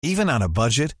Even on a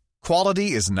budget,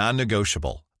 quality is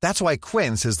non-negotiable. That's why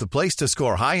Quince is the place to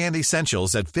score high-end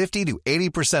essentials at 50 to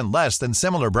 80% less than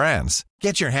similar brands.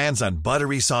 Get your hands on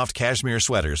buttery soft cashmere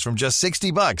sweaters from just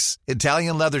 $60,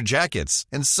 Italian leather jackets,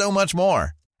 and so much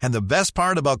more. And the best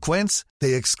part about Quince,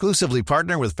 they exclusively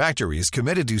partner with factories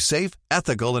committed to safe,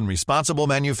 ethical, and responsible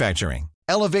manufacturing.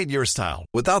 Elevate your style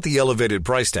without the elevated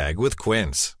price tag with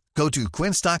Quince. Go to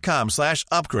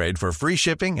quince.com/upgrade for free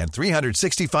shipping and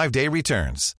 365-day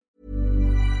returns.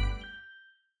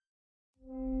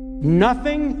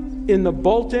 Nothing in the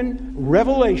Bolton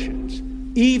revelations,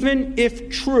 even if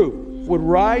true, would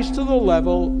rise to the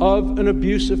level of an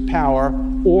abuse of power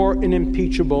or an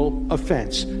impeachable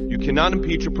offense. You cannot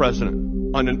impeach a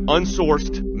president on an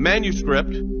unsourced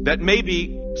manuscript that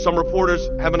maybe some reporters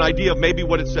have an idea of maybe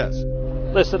what it says.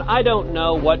 Listen, I don't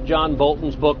know what John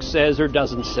Bolton's book says or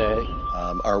doesn't say.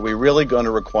 Are we really going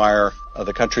to require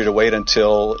the country to wait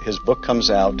until his book comes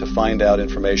out to find out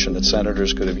information that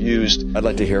senators could have used? I'd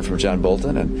like to hear from John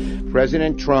Bolton. And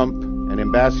President Trump and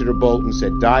Ambassador Bolton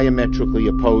said diametrically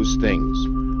opposed things.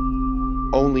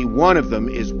 Only one of them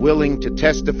is willing to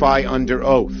testify under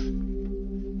oath.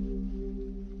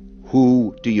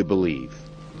 Who do you believe?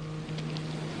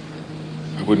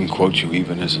 I wouldn't quote you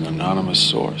even as an anonymous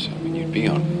source. I mean, you'd be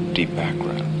on deep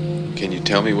background. Can you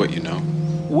tell me what you know?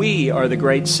 We are the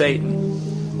great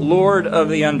Satan, Lord of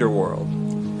the underworld,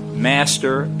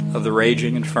 master of the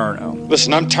raging inferno.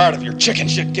 Listen, I'm tired of your chicken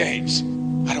shit games.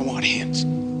 I don't want hints.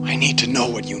 I need to know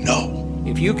what you know.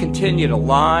 If you continue to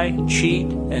lie, cheat,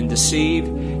 and deceive,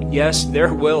 yes,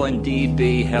 there will indeed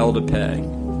be hell to pay.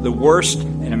 The worst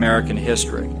in American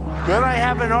history. Then I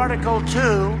have an Article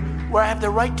 2 where I have the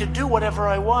right to do whatever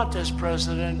I want as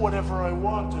president. Whatever I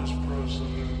want as president.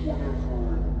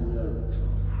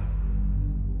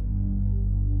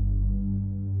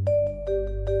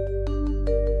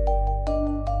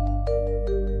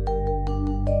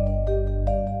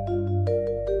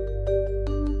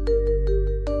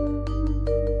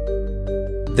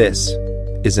 This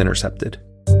is Intercepted.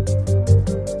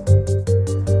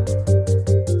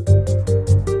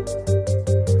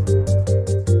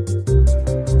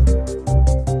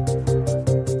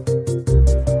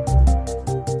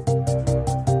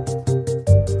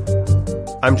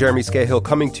 I'm Jeremy Scahill,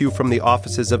 coming to you from the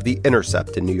offices of The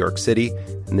Intercept in New York City,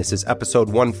 and this is episode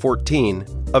 114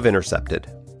 of Intercepted.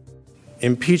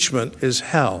 Impeachment is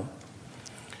hell,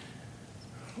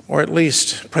 or at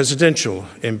least presidential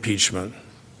impeachment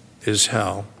is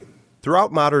hell.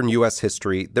 Throughout modern U.S.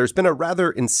 history, there's been a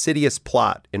rather insidious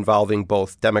plot involving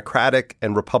both Democratic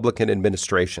and Republican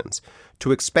administrations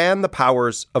to expand the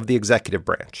powers of the executive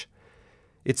branch.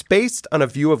 It's based on a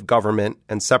view of government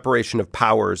and separation of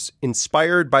powers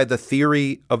inspired by the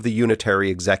theory of the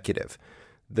unitary executive,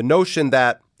 the notion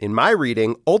that, in my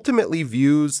reading, ultimately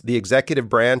views the executive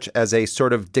branch as a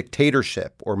sort of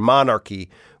dictatorship or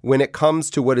monarchy when it comes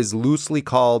to what is loosely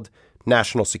called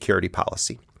national security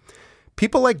policy.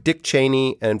 People like Dick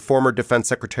Cheney and former Defense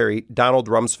Secretary Donald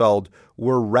Rumsfeld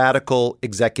were radical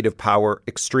executive power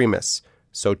extremists.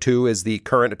 So too is the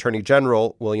current Attorney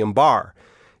General, William Barr.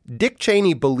 Dick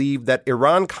Cheney believed that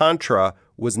Iran-Contra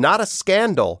was not a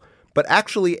scandal, but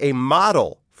actually a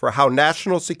model for how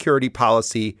national security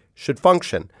policy should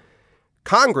function.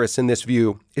 Congress, in this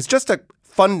view, is just a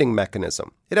funding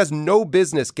mechanism. It has no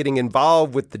business getting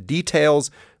involved with the details,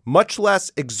 much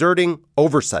less exerting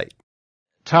oversight.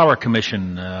 Tower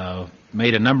Commission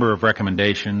made a number of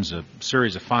recommendations, a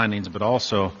series of findings, but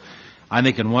also, I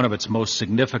think in one of its most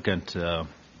significant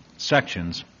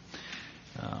sections,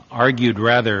 argued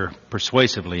rather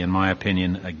persuasively, in my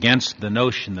opinion, against the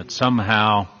notion that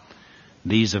somehow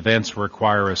these events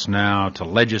require us now to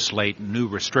legislate new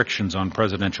restrictions on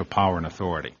presidential power and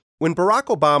authority. When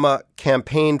Barack Obama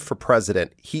campaigned for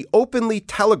president, he openly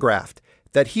telegraphed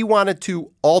that he wanted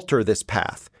to alter this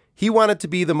path. He wanted to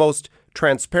be the most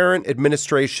transparent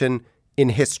administration in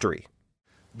history.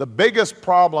 The biggest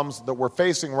problems that we're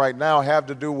facing right now have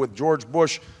to do with George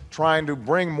Bush trying to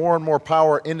bring more and more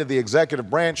power into the executive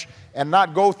branch and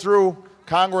not go through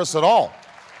Congress at all.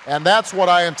 And that's what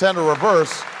I intend to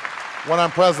reverse when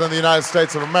I'm president of the United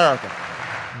States of America.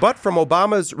 But from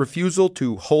Obama's refusal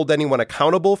to hold anyone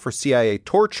accountable for CIA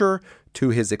torture, to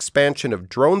his expansion of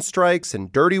drone strikes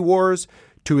and dirty wars,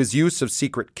 to his use of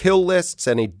secret kill lists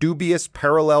and a dubious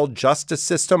parallel justice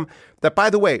system that, by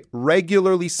the way,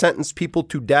 regularly sentenced people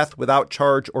to death without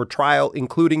charge or trial,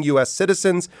 including U.S.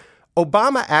 citizens,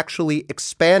 Obama actually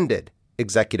expanded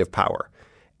executive power.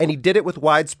 And he did it with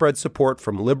widespread support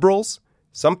from liberals,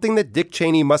 something that Dick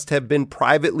Cheney must have been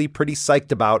privately pretty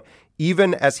psyched about,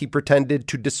 even as he pretended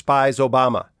to despise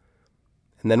Obama.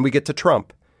 And then we get to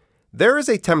Trump. there is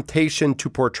a temptation to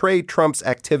portray Trump's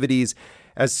activities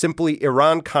as simply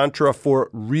Iran-Contra for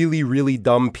really, really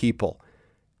dumb people.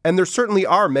 And there certainly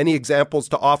are many examples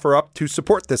to offer up to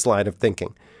support this line of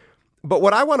thinking. But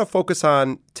what I want to focus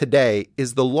on today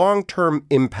is the long-term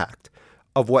impact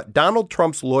of what Donald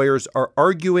Trump's lawyers are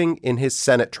arguing in his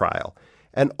Senate trial,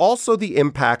 and also the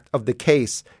impact of the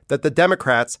case that the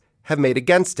Democrats have made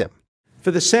against him. For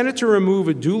the Senate to remove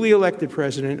a duly elected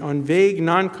president on vague,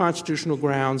 non-constitutional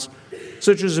grounds,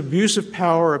 such as abuse of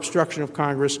power or obstruction of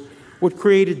Congress, would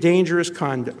create a dangerous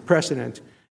precedent.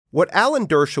 What Alan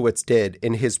Dershowitz did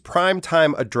in his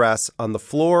primetime address on the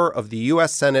floor of the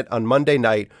U.S. Senate on Monday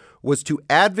night was to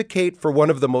advocate for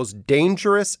one of the most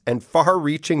dangerous and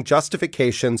far-reaching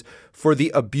justifications for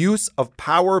the abuse of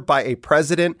power by a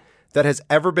president that has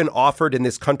ever been offered in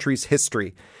this country's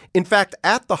history. In fact,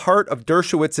 at the heart of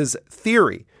Dershowitz's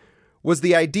theory was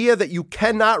the idea that you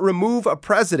cannot remove a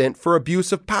president for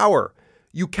abuse of power.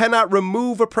 You cannot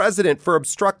remove a president for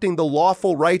obstructing the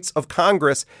lawful rights of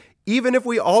Congress, even if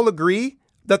we all agree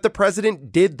that the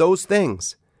president did those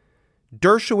things.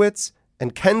 Dershowitz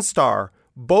and Ken Starr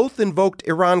both invoked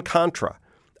Iran-Contra,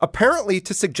 apparently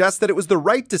to suggest that it was the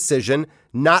right decision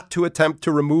not to attempt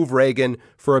to remove Reagan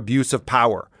for abuse of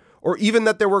power, or even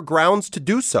that there were grounds to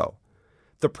do so.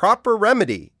 The proper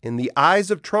remedy in the eyes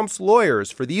of Trump's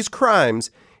lawyers for these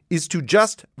crimes is to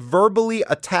just verbally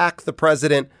attack the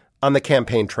president on the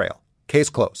campaign trail. Case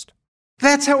closed.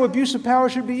 That's how abuse of power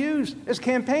should be used, as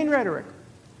campaign rhetoric.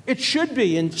 It should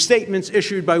be in statements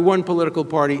issued by one political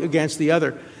party against the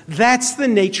other. That's the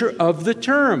nature of the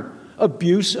term.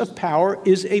 Abuse of power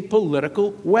is a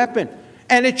political weapon,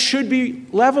 and it should be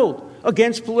leveled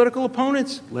against political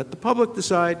opponents. Let the public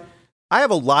decide. I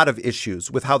have a lot of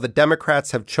issues with how the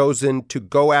Democrats have chosen to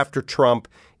go after Trump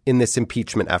in this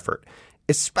impeachment effort,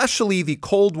 especially the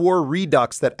Cold War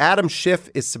redux that Adam Schiff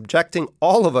is subjecting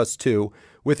all of us to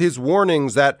with his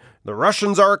warnings that the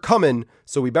Russians are coming,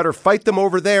 so we better fight them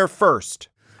over there first.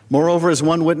 Moreover, as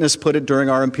one witness put it during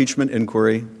our impeachment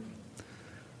inquiry,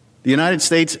 the United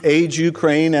States aids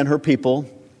Ukraine and her people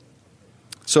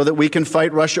so that we can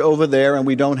fight Russia over there and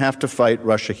we don't have to fight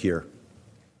Russia here.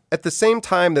 At the same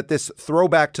time that this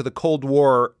throwback to the Cold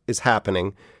War is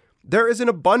happening, there is an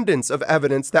abundance of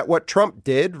evidence that what Trump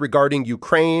did regarding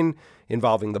Ukraine,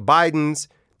 involving the Bidens,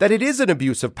 that it is an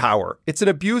abuse of power. It's an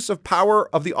abuse of power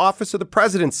of the office of the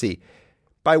presidency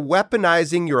by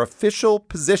weaponizing your official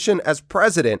position as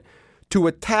president to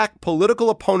attack political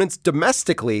opponents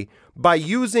domestically by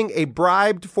using a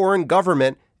bribed foreign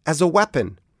government as a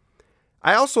weapon.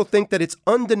 I also think that it's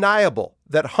undeniable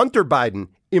that Hunter Biden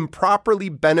improperly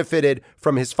benefited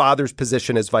from his father's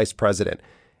position as vice president.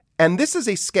 And this is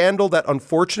a scandal that,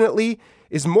 unfortunately,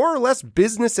 is more or less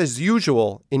business as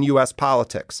usual in U.S.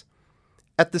 politics.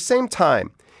 At the same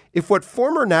time, if what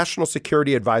former National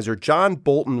Security Advisor John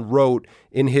Bolton wrote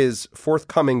in his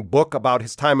forthcoming book about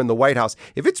his time in the White House,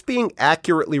 if it's being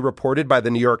accurately reported by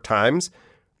the New York Times,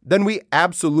 then we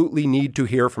absolutely need to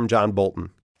hear from John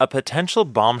Bolton. A potential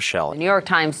bombshell. The New York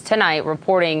Times tonight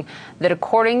reporting that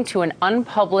according to an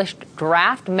unpublished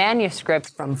draft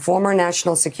manuscript from former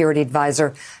National Security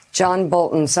Advisor John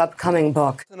Bolton's upcoming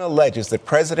book, it alleges that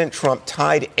President Trump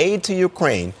tied aid to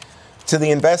Ukraine to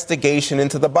the investigation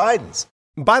into the Bidens.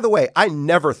 By the way, I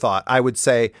never thought I would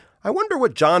say, I wonder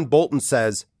what John Bolton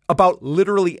says about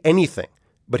literally anything.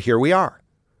 But here we are.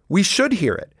 We should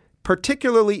hear it,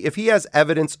 particularly if he has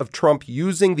evidence of Trump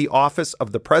using the office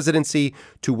of the presidency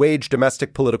to wage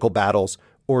domestic political battles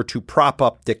or to prop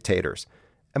up dictators.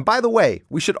 And by the way,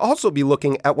 we should also be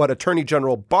looking at what Attorney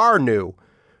General Barr knew,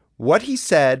 what he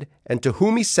said and to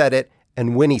whom he said it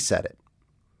and when he said it.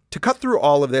 To cut through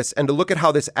all of this and to look at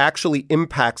how this actually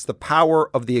impacts the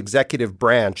power of the executive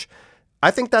branch,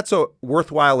 I think that's a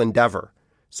worthwhile endeavor.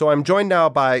 So I'm joined now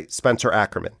by Spencer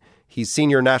Ackerman. He's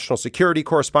senior national security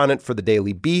correspondent for the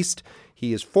Daily Beast.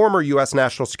 He is former U.S.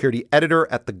 national security editor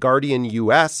at The Guardian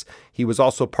U.S. He was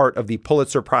also part of the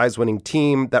Pulitzer Prize-winning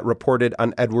team that reported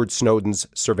on Edward Snowden's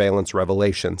surveillance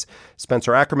revelations.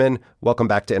 Spencer Ackerman, welcome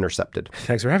back to Intercepted.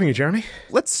 Thanks for having me, Jeremy.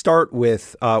 Let's start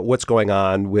with what's going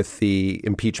on with the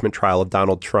impeachment trial of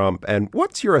Donald Trump. And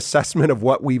what's your assessment of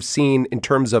what we've seen in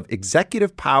terms of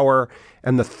executive power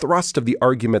and the thrust of the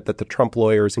argument that the Trump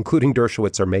lawyers, including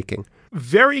Dershowitz, are making?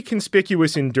 Very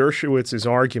conspicuous in Dershowitz's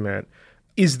argument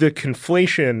is the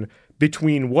conflation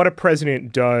between what a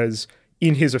president does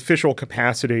in his official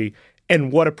capacity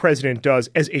and what a president does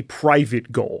as a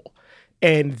private goal.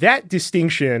 And that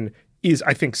distinction is,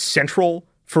 I think, central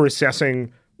for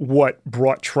assessing what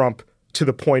brought Trump to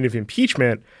the point of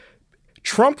impeachment.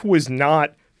 Trump was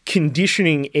not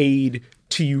conditioning aid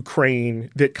to Ukraine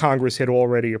that Congress had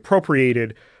already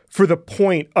appropriated for the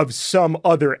point of some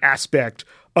other aspect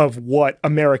of what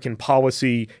American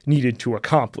policy needed to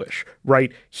accomplish,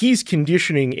 right? He's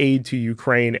conditioning aid to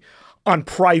Ukraine on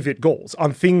private goals,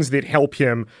 on things that help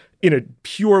him in a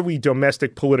purely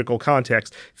domestic political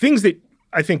context, things that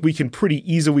I think we can pretty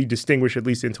easily distinguish, at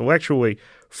least intellectually,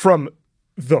 from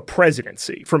the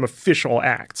presidency, from official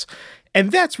acts.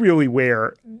 And that's really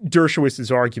where Dershowitz's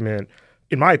argument,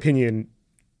 in my opinion,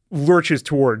 lurches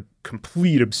toward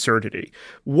complete absurdity.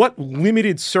 What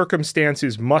limited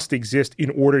circumstances must exist in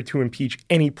order to impeach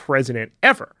any president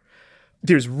ever?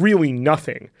 There's really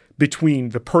nothing between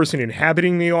the person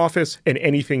inhabiting the office and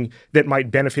anything that might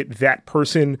benefit that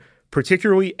person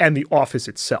particularly, and the office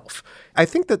itself. I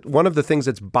think that one of the things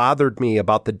that's bothered me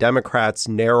about the Democrats'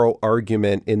 narrow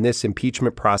argument in this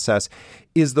impeachment process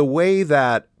is the way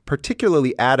that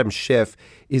particularly Adam Schiff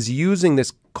is using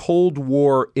this Cold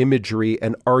War imagery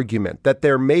and argument that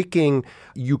they're making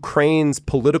Ukraine's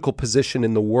political position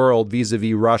in the world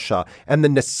vis-a-vis Russia and the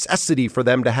necessity for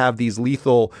them to have these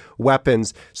lethal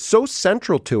weapons so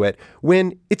central to it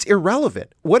when it's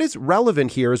irrelevant. What is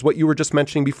relevant here is what you were just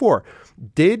mentioning before.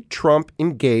 Did Trump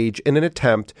engage in an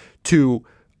attempt to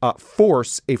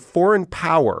force a foreign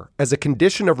power as a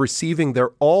condition of receiving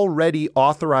their already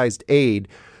authorized aid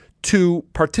to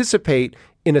participate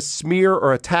in a smear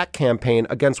or attack campaign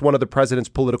against one of the president's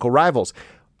political rivals?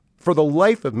 For the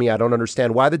life of me, I don't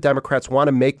understand why the Democrats want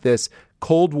to make this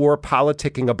Cold War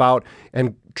politicking about,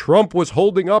 and Trump was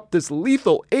holding up this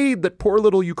lethal aid that poor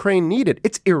little Ukraine needed.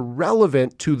 It's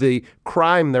irrelevant to the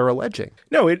crime they're alleging.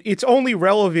 No, it's only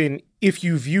relevant if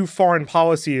you view foreign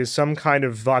policy as some kind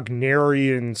of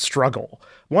Wagnerian struggle.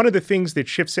 One of the things that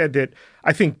Schiff said that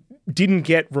I think didn't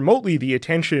get remotely the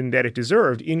attention that it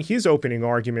deserved in his opening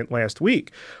argument last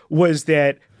week was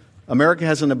that America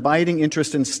has an abiding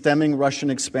interest in stemming Russian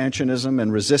expansionism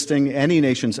and resisting any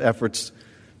nation's efforts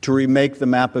to remake the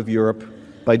map of Europe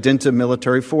by dint of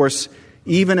military force,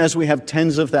 even as we have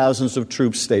tens of thousands of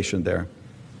troops stationed there.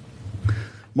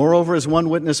 Moreover, as one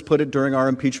witness put it during our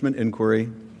impeachment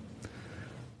inquiry,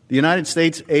 the United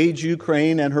States aids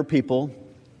Ukraine and her people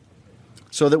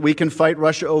so that we can fight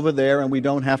Russia over there and we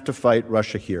don't have to fight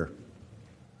Russia here.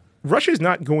 Russia is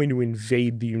not going to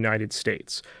invade the United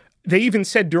States. They even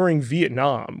said during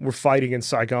Vietnam, we're fighting in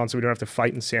Saigon so we don't have to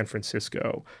fight in San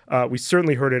Francisco. We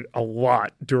certainly heard it a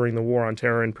lot during the war on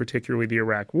terror and particularly the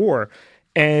Iraq War.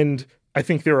 And I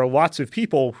think there are lots of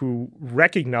people who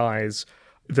recognize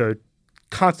the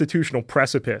constitutional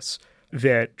precipice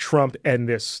that Trump and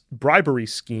this bribery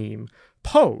scheme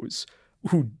pose,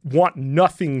 who want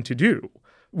nothing to do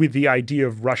with the idea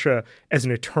of Russia as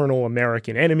an eternal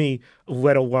American enemy,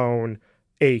 let alone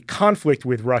a conflict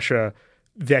with Russia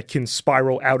that can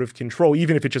spiral out of control,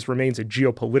 even if it just remains a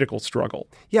geopolitical struggle.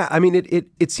 Yeah, I mean,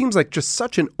 it seems like just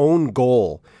such an own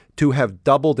goal to have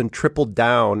doubled and tripled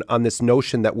down on this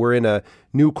notion that we're in a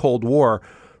new Cold War,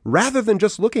 rather than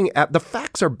just looking at the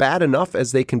facts are bad enough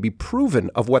as they can be proven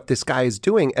of what this guy is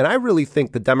doing. And I really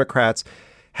think the Democrats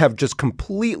have just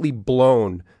completely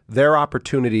blown their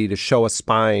opportunity to show a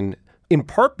spine, in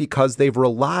part because they've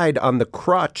relied on the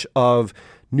crutch of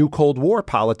new Cold War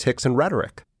politics and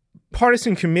rhetoric.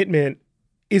 Partisan commitment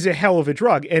is a hell of a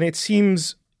drug, and it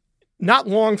seems not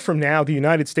long from now the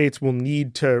United States will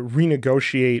need to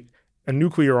renegotiate a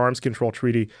nuclear arms control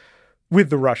treaty with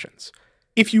the Russians.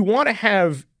 If you want to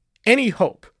have any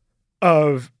hope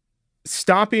of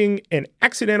stopping an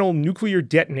accidental nuclear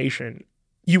detonation,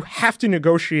 you have to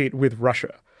negotiate with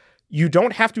Russia. You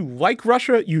don't have to like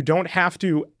Russia. You don't have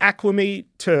to acclimate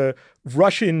to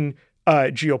Russian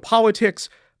geopolitics.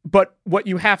 But what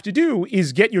you have to do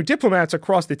is get your diplomats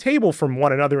across the table from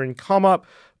one another and come up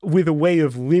with a way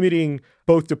of limiting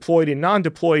both deployed and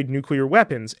non-deployed nuclear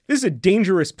weapons. This is a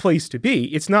dangerous place to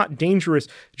be. It's not dangerous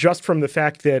just from the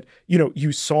fact that,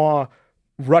 you saw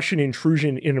Russian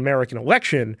intrusion in an American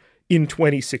election in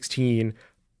 2016,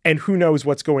 and who knows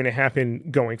what's going to happen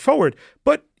going forward.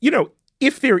 But,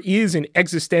 if there is an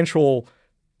existential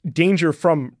danger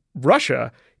from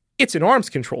Russia, it's an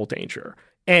arms control danger.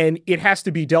 And it has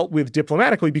to be dealt with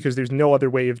diplomatically because there's no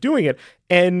other way of doing it.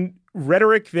 And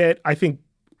rhetoric that I think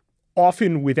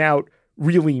often without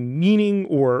really meaning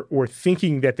or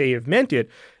thinking that they have meant it,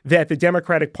 that the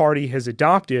Democratic Party has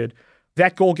adopted,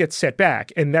 that goal gets set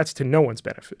back. And that's to no one's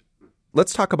benefit.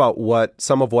 Let's talk about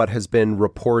some of what has been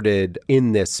reported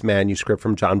in this manuscript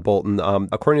from John Bolton.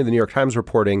 According to the New York Times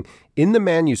reporting, in the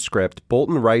manuscript,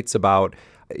 Bolton writes about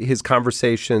his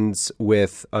conversations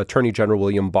with Attorney General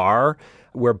William Barr,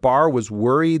 where Barr was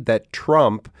worried that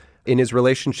Trump, in his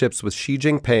relationships with Xi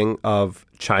Jinping of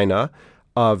China,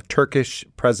 of Turkish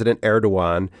President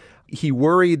Erdogan. He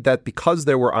worried that because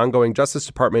there were ongoing Justice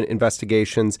Department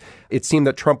investigations, it seemed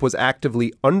that Trump was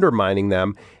actively undermining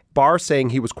them. Barr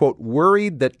saying he was, quote,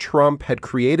 worried that Trump had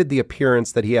created the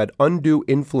appearance that he had undue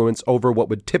influence over what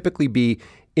would typically be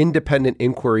independent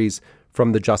inquiries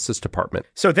from the Justice Department.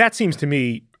 So that seems to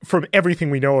me, from everything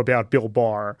we know about Bill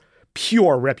Barr,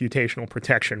 pure reputational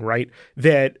protection, right?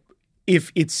 That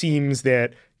if it seems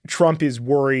that Trump is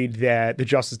worried that the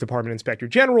Justice Department Inspector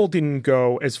General didn't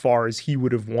go as far as he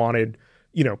would have wanted,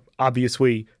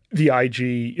 obviously the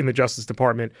IG in the Justice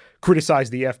Department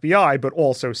criticized the FBI, but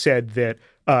also said that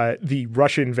the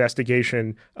Russia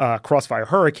investigation, Crossfire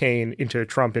Hurricane into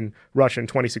Trump and Russia in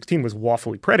 2016 was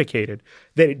lawfully predicated,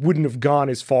 that it wouldn't have gone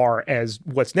as far as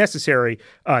what's necessary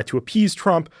to appease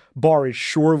Trump. Barr is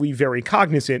surely very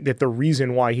cognizant that the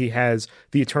reason why he has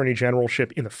the attorney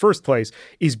generalship in the first place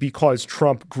is because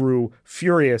Trump grew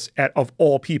furious at, of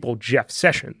all people, Jeff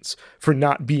Sessions for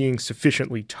not being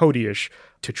sufficiently toadyish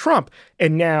to Trump.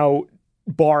 And now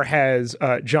Barr has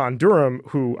John Durham,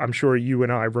 who I'm sure you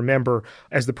and I remember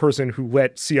as the person who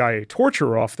let CIA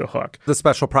torture off the hook. The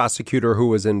special prosecutor who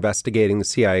was investigating the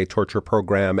CIA torture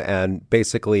program and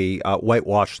basically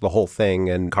whitewashed the whole thing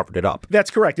and covered it up.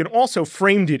 That's correct. And also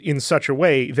framed it in such a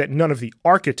way that none of the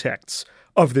architects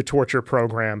of the torture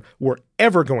program were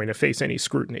ever going to face any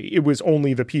scrutiny. It was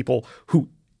only the people who,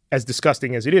 as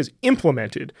disgusting as it is,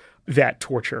 implemented that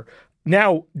torture.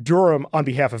 Now, Durham, on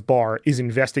behalf of Barr, is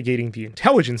investigating the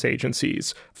intelligence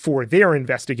agencies for their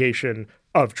investigation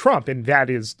of Trump. And that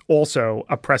is also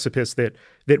a precipice that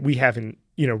we haven't,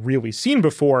 really seen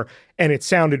before. And it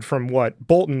sounded from what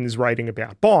Bolton is writing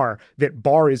about Barr, that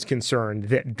Barr is concerned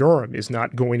that Durham is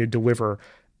not going to deliver,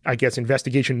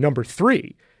 investigation number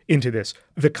 3 into this,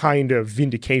 the kind of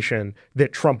vindication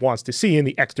that Trump wants to see in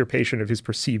the extirpation of his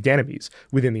perceived enemies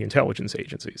within the intelligence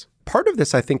agencies. Part of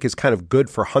this, I think, is kind of good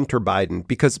for Hunter Biden,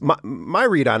 because my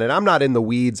read on it, I'm not in the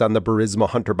weeds on the Burisma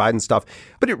Hunter Biden stuff,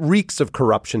 but it reeks of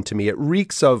corruption to me. It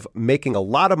reeks of making a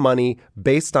lot of money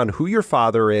based on who your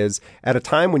father is at a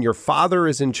time when your father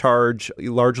is in charge,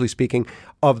 largely speaking,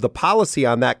 of the policy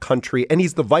on that country, and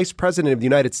he's the vice president of the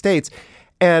United States.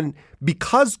 And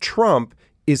because Trump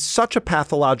is such a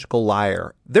pathological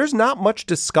liar, there's not much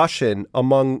discussion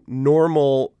among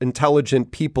normal,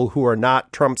 intelligent people who are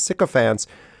not Trump sycophants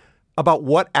about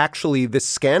what actually this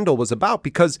scandal was about,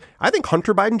 because I think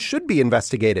Hunter Biden should be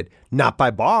investigated, not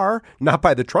by Barr, not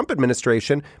by the Trump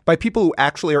administration, by people who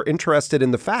actually are interested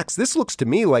in the facts. This looks to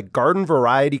me like garden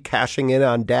variety cashing in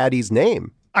on daddy's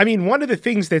name. I mean, one of the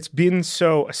things that's been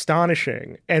so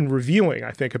astonishing and revealing,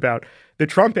 I think, about the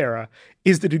Trump era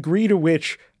is the degree to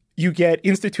which you get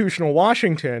institutional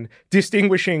Washington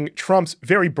distinguishing Trump's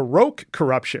very Baroque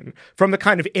corruption from the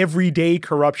kind of everyday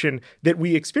corruption that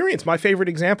we experience. My favorite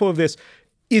example of this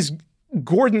is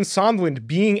Gordon Sondland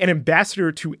being an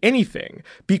ambassador to anything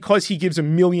because he gives $1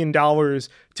 million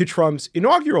to Trump's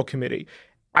inaugural committee.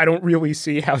 I don't really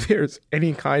see how there's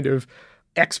any kind of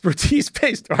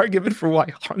expertise-based argument for why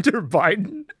Hunter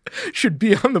Biden should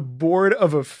be on the board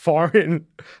of a foreign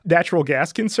natural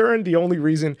gas concern. The only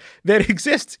reason that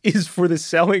exists is for the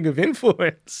selling of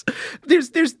influence. There's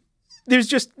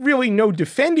just really no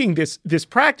defending this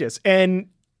practice. And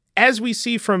as we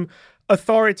see from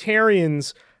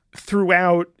authoritarians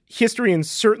throughout history, and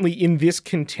certainly in this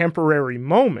contemporary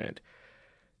moment,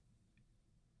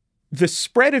 the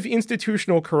spread of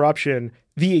institutional corruption,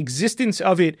 the existence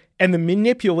of it, and the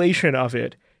manipulation of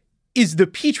it is the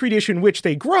petri dish in which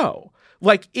they grow.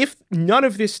 Like, if none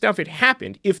of this stuff had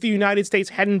happened, if the United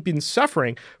States hadn't been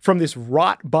suffering from this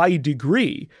rot by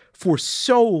degree for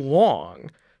so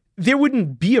long, there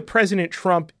wouldn't be a President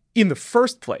Trump in the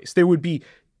first place. There would be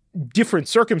different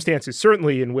circumstances,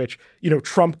 certainly, in which,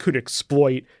 Trump could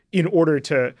exploit in order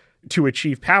to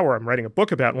achieve power. I'm writing a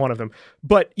book about one of them.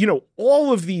 But,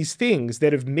 all of these things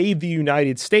that have made the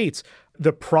United States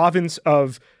the province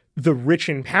of the rich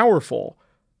and powerful,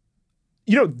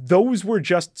 those were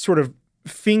just sort of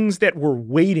things that were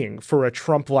waiting for a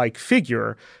Trump-like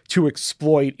figure to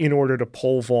exploit in order to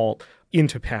pole vault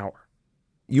into power.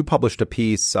 You published a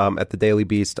piece at the Daily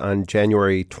Beast on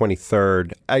January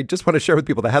 23rd. I just want to share with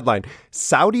people the headline: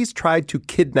 Saudis tried to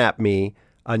kidnap me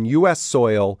on U.S.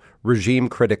 soil, regime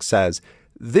critic says.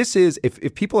 This is,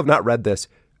 if people have not read this,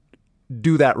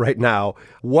 do that right now.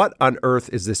 What on earth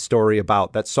is this story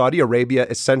about? That Saudi Arabia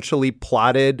essentially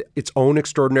plotted its own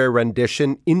extraordinary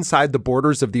rendition inside the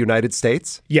borders of the United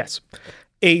States? Yes.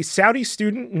 A Saudi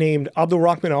student named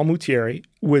Abdulrahman Al-Mutieri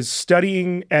was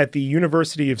studying at the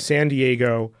University of San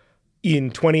Diego in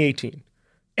 2018.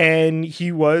 And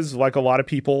he was, like a lot of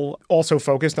people, also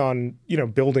focused on,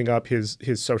 building up his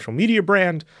social media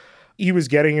brand. He was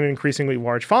getting an increasingly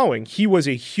large following. He was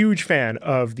a huge fan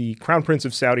of the Crown Prince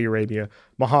of Saudi Arabia,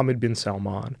 Mohammed bin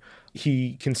Salman.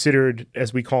 He considered,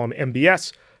 as we call him,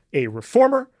 MBS, a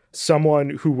reformer, someone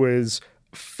who was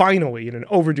finally, in an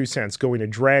overdue sense, going to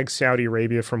drag Saudi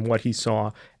Arabia from what he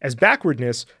saw as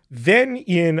backwardness. Then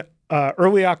in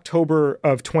early October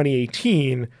of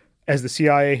 2018, as the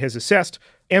CIA has assessed,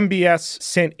 MBS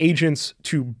sent agents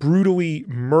to brutally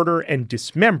murder and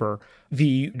dismember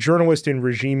the journalist and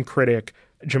regime critic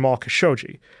Jamal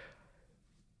Khashoggi.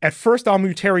 At first,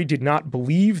 al-Muteri did not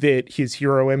believe that his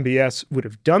hero MBS would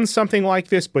have done something like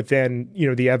this, but then,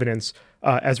 the evidence,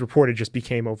 as reported, just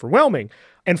became overwhelming.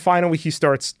 And finally, he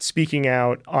starts speaking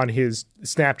out on his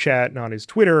Snapchat and on his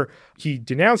Twitter. He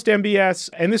denounced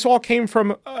MBS, and this all came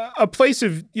from a place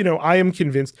of, I am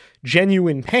convinced,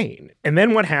 genuine pain. And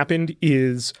then what happened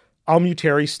is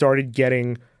al-Muteri started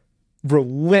getting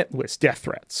relentless death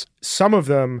threats. Some of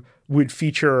them would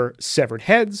feature severed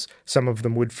heads. Some of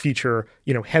them would feature,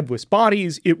 headless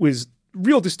bodies. It was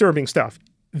real disturbing stuff.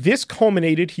 This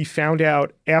culminated, he found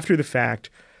out after the fact,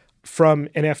 from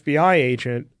an FBI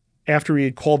agent after he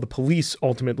had called the police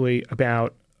ultimately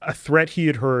about a threat he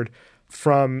had heard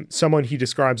from someone he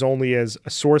describes only as a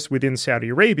source within Saudi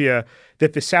Arabia,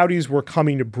 that the Saudis were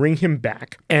coming to bring him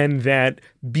back and that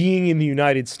being in the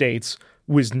United States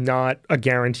was not a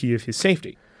guarantee of his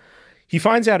safety. He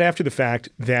finds out after the fact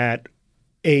that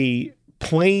a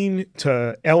plane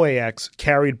to LAX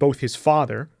carried both his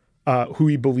father, who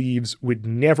he believes would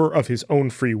never of his own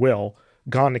free will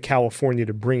gone to California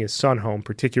to bring his son home,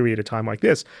 particularly at a time like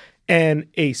this, and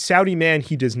a Saudi man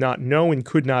he does not know and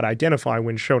could not identify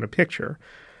when shown a picture,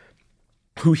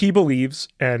 who he believes,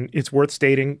 and it's worth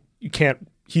stating,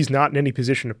 he's not in any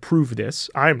position to prove this,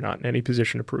 I'm not in any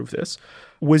position to prove this,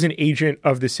 was an agent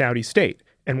of the Saudi state.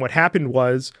 And what happened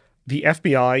was the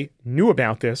FBI knew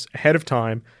about this ahead of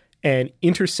time and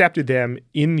intercepted them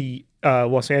in the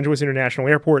Los Angeles International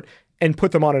Airport and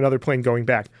put them on another plane going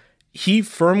back. He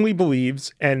firmly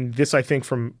believes, and this I think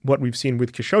from what we've seen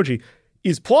with Khashoggi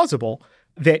is plausible,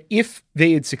 that if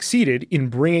they had succeeded in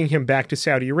bringing him back to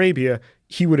Saudi Arabia,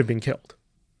 he would have been killed.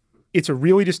 It's a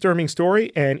really disturbing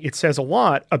story, and it says a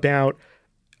lot about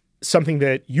something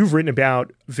that you've written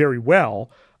about very well,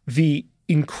 the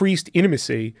increased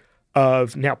intimacy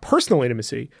of now personal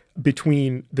intimacy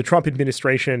between the Trump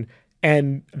administration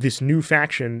and this new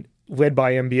faction led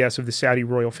by MBS of the Saudi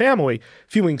royal family,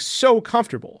 feeling so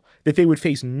comfortable that they would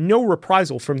face no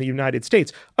reprisal from the United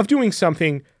States of doing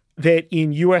something that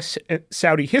in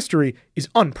U.S.-Saudi history is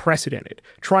unprecedented,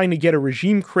 trying to get a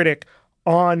regime critic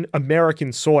on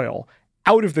American soil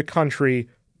out of the country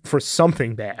for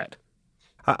something bad.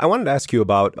 I wanted to ask you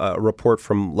about a report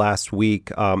from last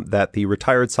week that the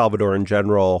retired Salvadoran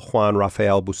General Juan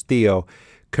Rafael Bustillo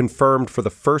confirmed for the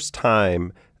first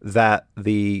time that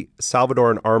the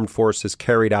Salvadoran armed forces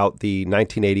carried out the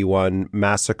 1981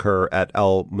 massacre at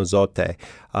El Mozote.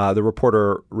 The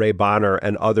reporter Ray Bonner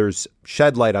and others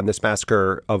shed light on this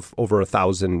massacre of over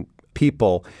 1,000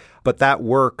 people. But that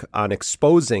work on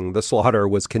exposing the slaughter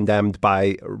was condemned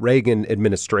by Reagan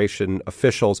administration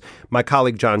officials. My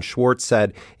colleague John Schwartz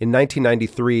said in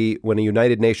 1993, when a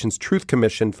United Nations Truth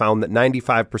Commission found that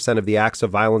 95% of the acts of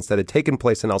violence that had taken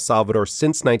place in El Salvador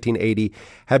since 1980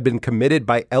 had been committed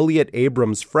by Elliot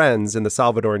Abrams' friends in the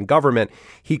Salvadoran government,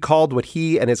 he called what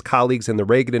he and his colleagues in the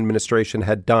Reagan administration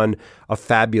had done a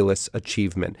fabulous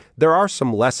achievement. There are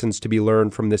some lessons to be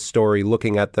learned from this story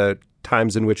looking at the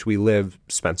times in which we live,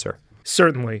 Spencer.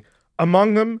 Certainly.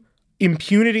 Among them,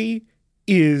 impunity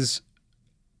is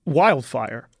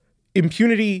wildfire.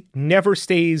 Impunity never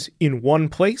stays in one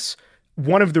place.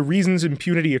 One of the reasons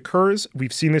impunity occurs,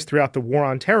 we've seen this throughout the war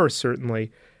on terror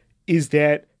certainly, is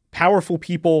that powerful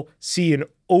people see an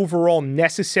overall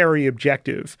necessary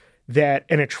objective that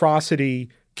an atrocity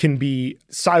can be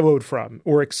siloed from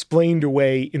or explained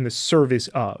away in the service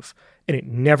of, and it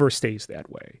never stays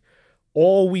that way.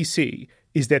 All we see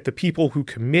is that the people who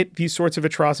commit these sorts of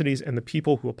atrocities and the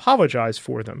people who apologize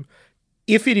for them,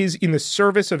 if it is in the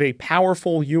service of a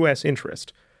powerful U.S.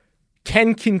 interest,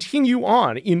 can continue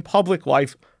on in public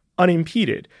life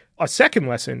unimpeded. A second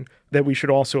lesson that we should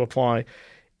also apply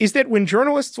is that when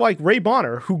journalists like Ray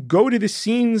Bonner, who go to the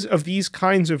scenes of these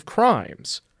kinds of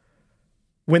crimes,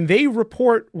 when they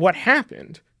report what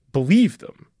happened, believe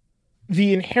them.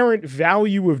 The inherent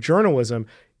value of journalism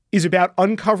is about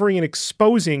uncovering and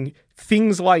exposing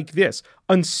things like this,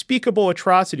 unspeakable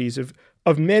atrocities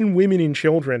of men, women, and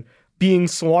children being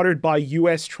slaughtered by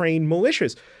U.S.-trained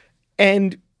militias.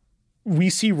 And we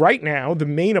see right now the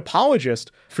main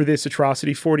apologist for this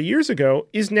atrocity 40 years ago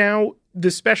is now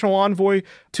the special envoy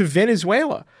to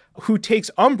Venezuela, who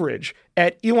takes umbrage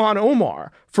at Ilhan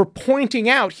Omar for pointing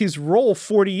out his role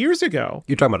 40 years ago.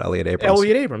 You're talking about Elliot Abrams.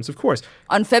 Elliot Abrams, of course.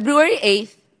 On February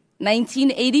 8th,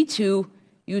 1982,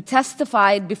 you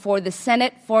testified before the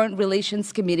Senate Foreign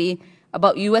Relations Committee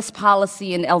about U.S.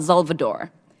 policy in El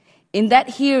Salvador. In that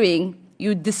hearing,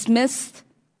 you dismissed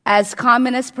as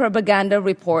communist propaganda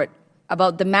report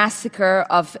about the massacre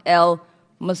of El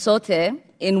Mozote,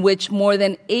 in which more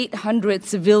than 800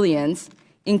 civilians,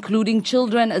 including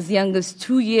children as young as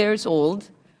 2 years old,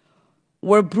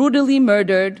 were brutally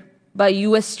murdered by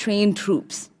U.S.-trained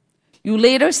troops. You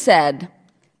later said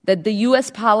that the U.S.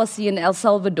 policy in El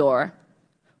Salvador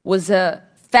was a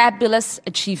fabulous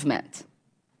achievement.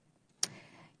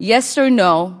 Yes or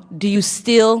no, do you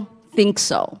still think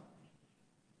so?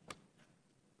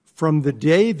 From the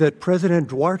day that President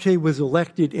Duarte was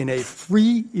elected in a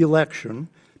free election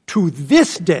to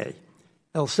this day,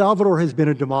 El Salvador has been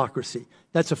a democracy.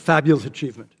 That's a fabulous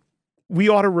achievement. We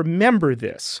ought to remember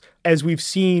this, as we've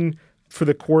seen for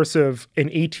the course of an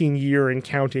 18-year and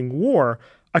counting war,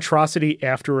 atrocity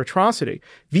after atrocity.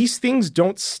 These things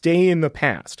don't stay in the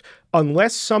past.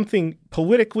 Unless something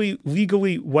politically,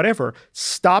 legally, whatever,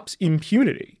 stops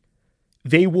impunity,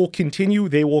 they will continue,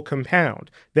 they will compound.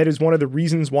 That is one of the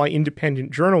reasons why independent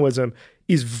journalism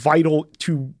is vital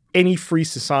to any free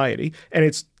society. And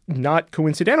it's not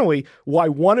coincidentally why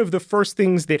one of the first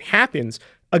things that happens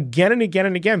again and again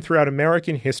and again throughout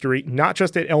American history, not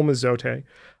just at El Mozote,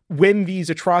 when these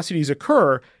atrocities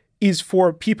occur, is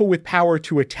for people with power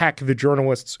to attack the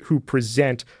journalists who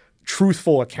present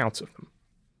truthful accounts of them.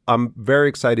 I'm very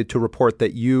excited to report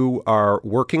that you are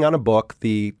working on a book.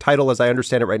 The title, as I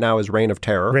understand it right now, is Reign of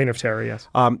Terror. Reign of Terror, yes.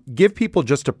 Give people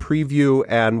just a preview,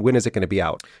 and when is it going to be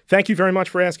out? Thank you very much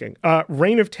for asking.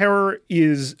 Reign of Terror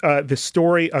is the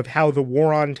story of how the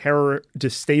War on Terror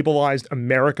destabilized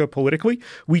America politically.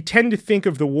 We tend to think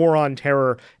of the War on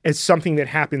Terror as something that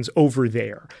happens over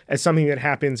there, as something that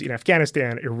happens in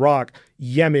Afghanistan, Iraq,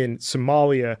 Yemen,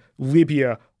 Somalia,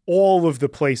 Libya, all of the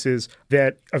places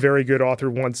that a very good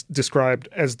author once described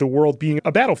as the world being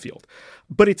a battlefield.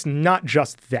 But it's not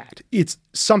just that. It's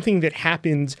something that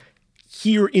happens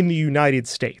here in the United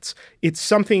States. It's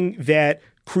something that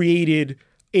created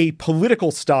a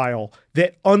political style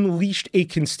that unleashed a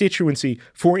constituency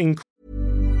for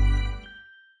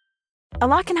A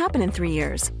lot can happen in 3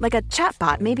 years, like a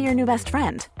chatbot may be your new best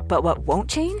friend. But what won't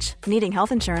change? Needing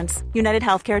health insurance. United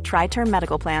Healthcare Tri-Term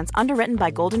Medical Plans, underwritten by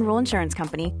Golden Rule Insurance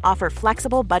Company, offer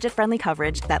flexible, budget-friendly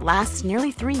coverage that lasts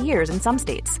nearly 3 years in some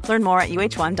states. Learn more at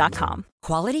uh1.com.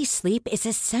 Quality sleep is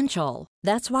essential.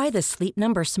 That's why the Sleep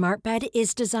Number Smart Bed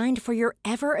is designed for your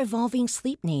ever-evolving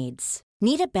sleep needs.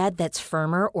 Need a bed that's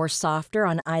firmer or softer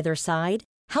on either side?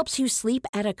 Helps you sleep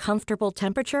at a comfortable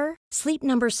temperature? Sleep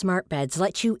Number Smart Beds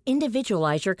let you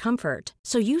individualize your comfort,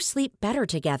 so you sleep better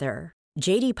together.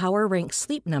 J.D. Power ranks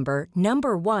Sleep Number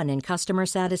number 1 in customer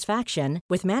satisfaction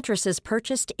with mattresses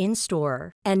purchased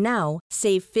in-store. And now,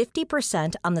 save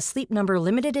 50% on the Sleep Number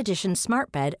Limited Edition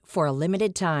Smart Bed for a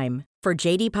limited time. For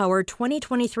J.D. Power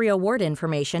 2023 award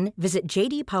information, visit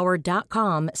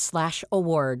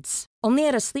jdpower.com/awards. Only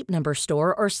at a Sleep Number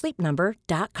store or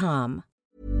sleepnumber.com.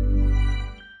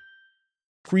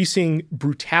 Increasing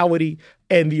brutality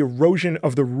and the erosion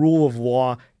of the rule of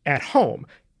law at home.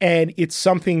 And it's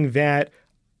something that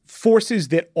forces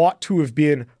that ought to have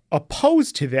been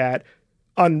opposed to that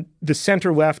on the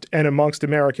center left and amongst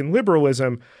American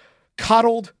liberalism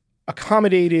coddled,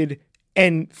 accommodated,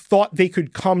 and thought they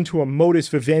could come to a modus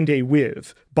vivendi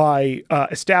with by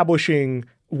establishing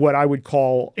what I would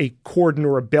call a cordon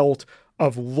or a belt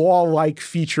of law-like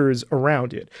features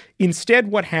around it.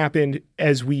 Instead, what happened,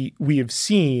 as we have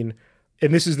seen,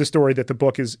 and this is the story that the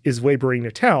book is laboring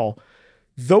to tell,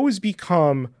 those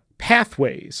become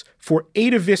pathways for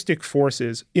atavistic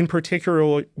forces, in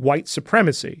particular white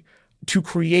supremacy, to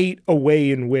create a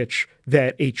way in which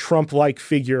that a Trump-like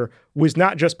figure was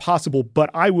not just possible,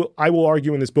 but I will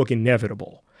argue in this book,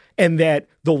 inevitable. And that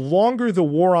the longer the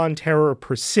war on terror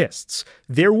persists,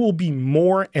 there will be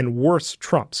more and worse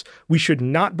Trumps. We should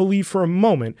not believe for a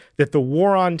moment that the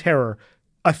war on terror,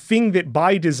 a thing that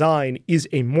by design is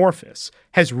amorphous,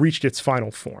 has reached its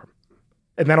final form.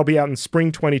 And that'll be out in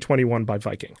spring 2021 by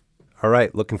Viking. All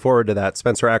right. Looking forward to that.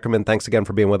 Spencer Ackerman, thanks again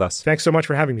for being with us. Thanks so much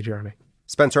for having me, Jeremy.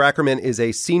 Spencer Ackerman is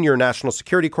a senior national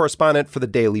security correspondent for the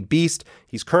Daily Beast.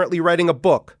 He's currently writing a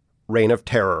book, Reign of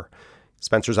Terror.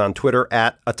 Spencer's on Twitter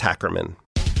 @Attackerman.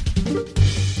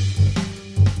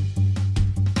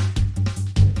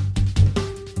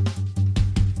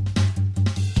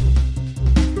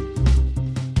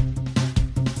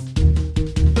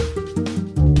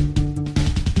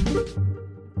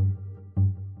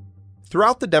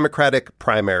 Throughout the Democratic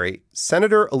primary,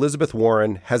 Senator Elizabeth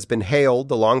Warren has been hailed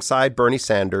alongside Bernie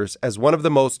Sanders as one of the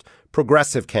most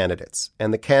progressive candidates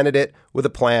and the candidate with a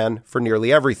plan for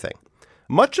nearly everything.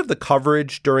 Much of the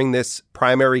coverage during this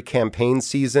primary campaign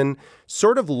season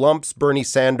sort of lumps Bernie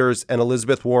Sanders and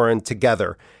Elizabeth Warren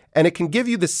together, and it can give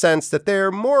you the sense that they're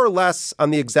more or less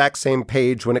on the exact same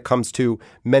page when it comes to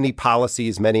many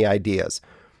policies, many ideas.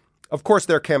 Of course,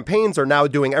 their campaigns are now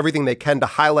doing everything they can to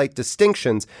highlight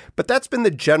distinctions, but that's been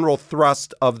the general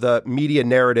thrust of the media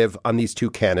narrative on these two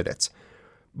candidates.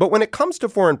 But when it comes to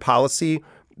foreign policy,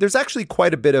 there's actually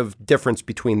quite a bit of difference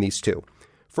between these two.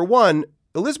 For one,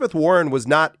 Elizabeth Warren was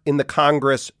not in the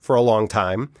Congress for a long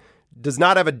time, does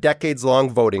not have a decades-long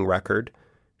voting record.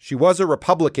 She was a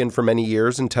Republican for many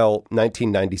years until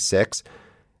 1996.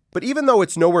 But even though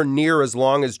it's nowhere near as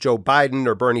long as Joe Biden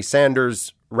or Bernie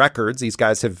Sanders' records, these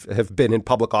guys have been in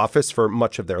public office for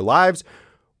much of their lives,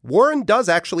 Warren does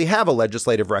actually have a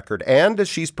legislative record. And as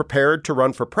she's prepared to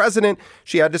run for president,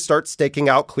 she had to start staking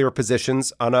out clear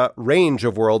positions on a range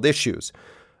of world issues.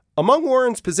 Among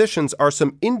Warren's positions are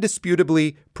some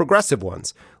indisputably progressive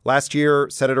ones. Last year,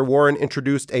 Senator Warren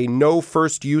introduced a no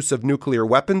first use of nuclear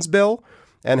weapons bill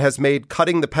and has made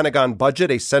cutting the Pentagon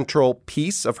budget a central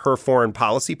piece of her foreign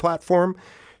policy platform.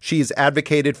 She's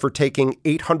advocated for taking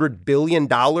 $800 billion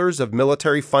of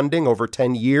military funding over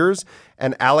 10 years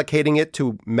and allocating it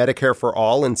to Medicare for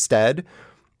All instead.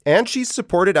 And she's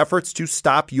supported efforts to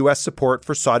stop U.S. support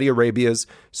for Saudi Arabia's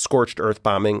scorched earth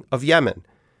bombing of Yemen.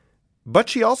 But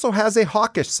she also has a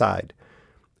hawkish side.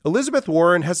 Elizabeth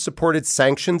Warren has supported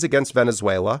sanctions against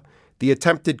Venezuela, the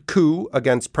attempted coup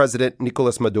against President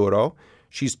Nicolas Maduro.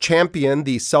 She's championed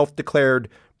the self-declared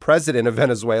president of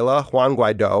Venezuela, Juan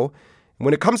Guaido.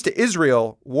 When it comes to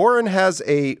Israel, Warren has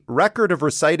a record of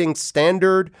reciting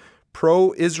standard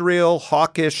pro-Israel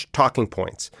hawkish talking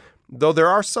points, though there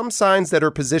are some signs that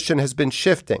her position has been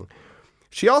shifting.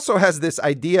 She also has this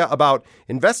idea about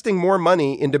investing more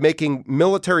money into making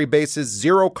military bases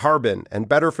zero carbon and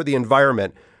better for the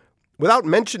environment, without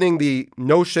mentioning the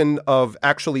notion of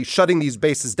actually shutting these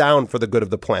bases down for the good of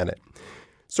the planet.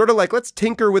 Sort of like, let's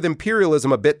tinker with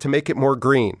imperialism a bit to make it more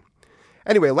green.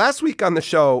 Anyway, last week on the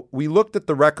show, we looked at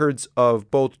the records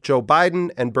of both Joe Biden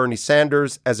and Bernie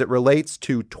Sanders as it relates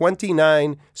to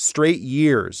 29 straight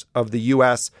years of the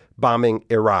U.S. bombing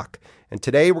Iraq. And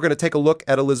today we're going to take a look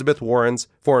at Elizabeth Warren's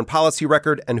foreign policy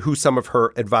record and who some of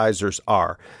her advisors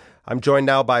are. I'm joined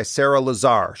now by Sarah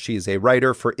Lazar. She's a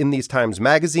writer for In These Times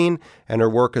magazine, and her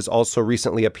work has also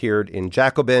recently appeared in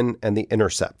Jacobin and The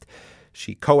Intercept.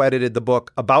 She co-edited the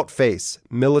book About Face,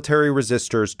 Military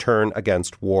Resistors Turn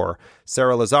Against War.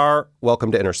 Sarah Lazar,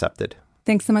 welcome to Intercepted.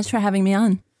 Thanks so much for having me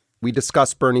on. We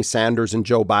discussed Bernie Sanders and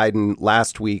Joe Biden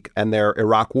last week and their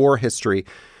Iraq war history.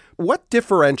 What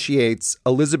differentiates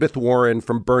Elizabeth Warren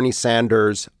from Bernie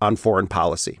Sanders on foreign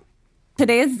policy?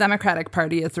 Today's Democratic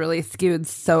Party is really skewed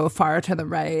so far to the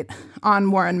right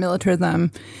on war and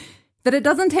militarism that it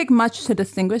doesn't take much to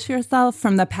distinguish yourself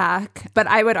from the pack. But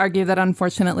I would argue that,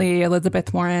 unfortunately,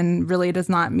 Elizabeth Warren really does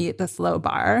not meet this low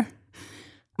bar.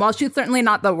 While she's certainly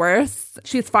not the worst,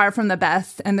 she's far from the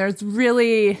best, and there's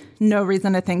really no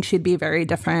reason to think she'd be very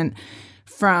different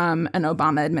from an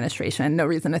Obama administration. No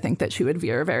reason to think that she would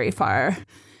veer very far.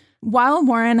 While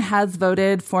Warren has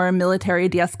voted for military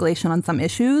de-escalation on some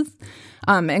issues,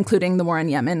 including the war in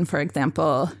Yemen, for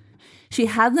example, she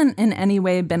hasn't in any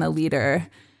way been a leader.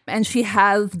 And she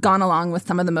has gone along with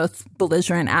some of the most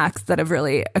belligerent acts that have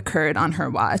really occurred on her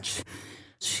watch.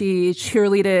 She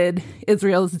cheerleaded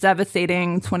Israel's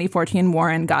devastating 2014 war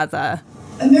in Gaza.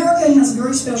 America has a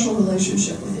very special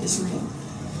relationship with Israel.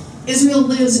 Israel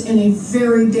lives in a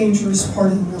very dangerous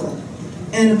part of the world,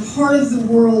 and a part of the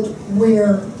world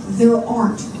where there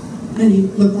aren't many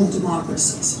liberal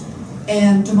democracies,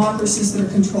 and democracies that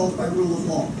are controlled by rule of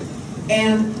law.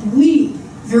 And we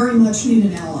very much need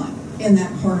an ally in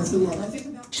that part of the world.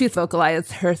 She's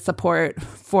vocalized her support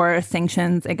for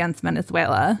sanctions against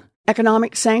Venezuela.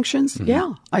 Economic sanctions? Mm-hmm.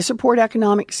 Yeah, I support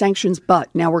economic sanctions, but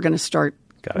now we're going to start,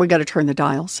 we got to turn the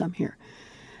dial some here.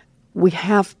 We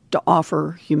have to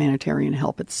offer humanitarian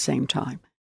help at the same time.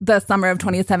 The summer of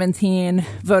 2017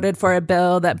 voted for a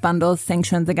bill that bundles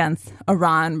sanctions against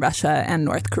Iran, Russia, and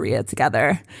North Korea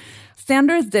together.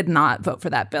 Sanders did not vote for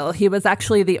that bill. He was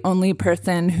actually the only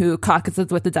person who caucuses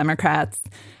with the Democrats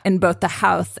in both the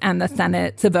House and the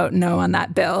Senate to vote no on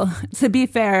that bill. To be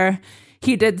fair,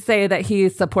 he did say that he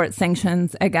supports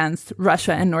sanctions against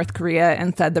Russia and North Korea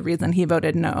and said the reason he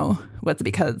voted no was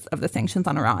because of the sanctions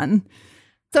on Iran.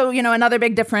 So, another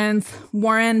big difference,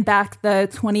 Warren backed the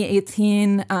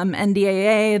 2018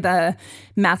 NDAA, the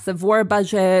massive war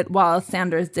budget, while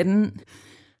Sanders didn't.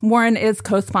 Warren is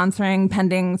co-sponsoring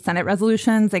pending Senate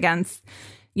resolutions against,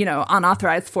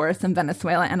 unauthorized force in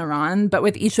Venezuela and Iran. But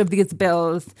with each of these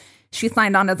bills, she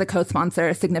signed on as a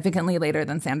co-sponsor significantly later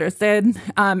than Sanders did.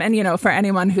 And for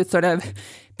anyone who's sort of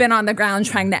been on the ground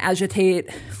trying to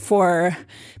agitate for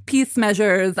peace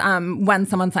measures, when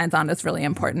someone signs on is really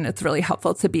important. It's really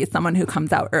helpful to be someone who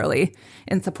comes out early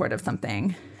in support of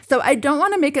something. So I don't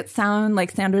want to make it sound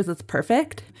like Sanders is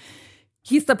perfect.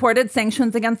 He supported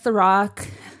sanctions against Iraq.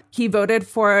 He voted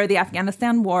for the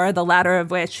Afghanistan war, the latter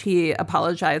of which he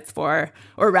apologized for,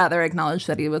 or rather acknowledged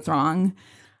that he was wrong.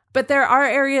 But there are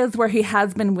areas where he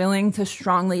has been willing to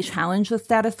strongly challenge the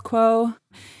status quo.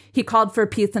 He called for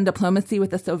peace and diplomacy with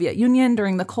the Soviet Union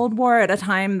during the Cold War at a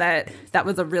time that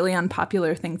was a really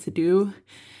unpopular thing to do.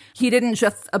 He didn't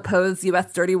just oppose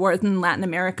U.S. dirty wars in Latin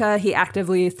America. He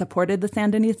actively supported the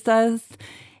Sandinistas.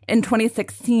 In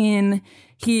 2016,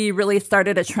 he really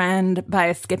started a trend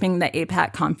by skipping the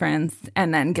AIPAC conference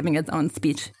and then giving his own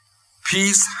speech.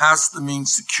 Peace has to mean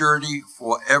security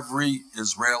for every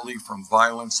Israeli from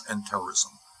violence and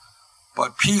terrorism.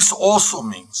 But peace also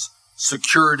means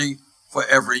security for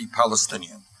every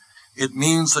Palestinian. It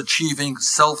means achieving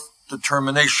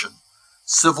self-determination,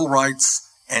 civil rights,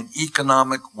 and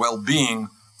economic well-being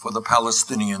for the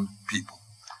Palestinian people.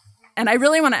 And I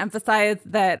really want to emphasize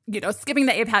that, skipping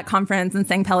the AIPAC conference and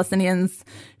saying Palestinians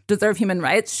deserve human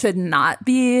rights should not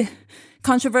be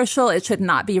controversial. It should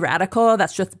not be radical.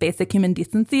 That's just basic human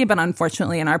decency. But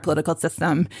unfortunately, in our political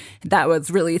system, that was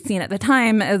really seen at the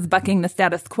time as bucking the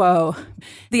status quo.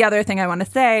 The other thing I want to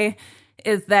say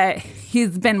is that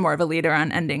he's been more of a leader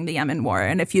on ending the Yemen war.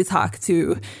 And if you talk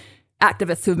to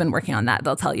activists who've been working on that,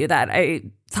 they'll tell you that. I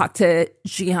talked to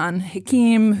Jihan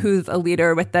Hakim, who's a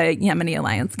leader with the Yemeni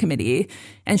Alliance Committee,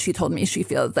 and she told me she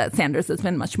feels that Sanders has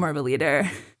been much more of a leader.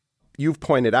 You've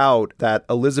pointed out that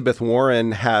Elizabeth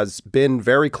Warren has been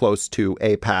very close to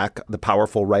AIPAC, the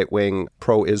powerful right-wing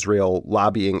pro-Israel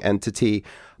lobbying entity.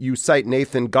 You cite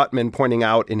Nathan Gutman pointing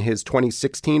out in his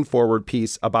 2016 Forward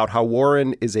piece about how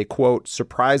Warren is a, quote,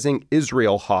 surprising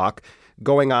Israel hawk,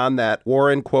 going on that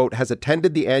Warren, quote, has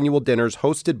attended the annual dinners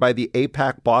hosted by the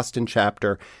AIPAC Boston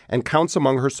chapter and counts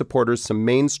among her supporters some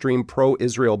mainstream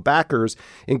pro-Israel backers,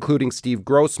 including Steve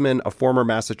Grossman, a former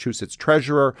Massachusetts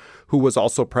treasurer who was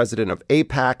also president of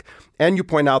AIPAC. And you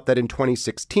point out that in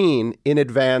 2016, in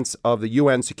advance of the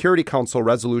UN Security Council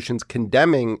resolutions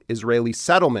condemning Israeli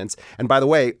settlements, and by the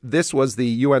way, this was the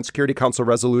UN Security Council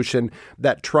resolution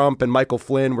that Trump and Michael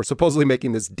Flynn were supposedly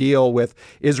making this deal with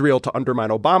Israel to undermine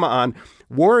Obama on,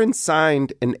 Warren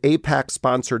signed an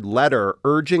AIPAC-sponsored letter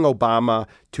urging Obama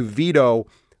to veto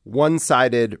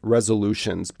one-sided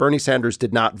resolutions. Bernie Sanders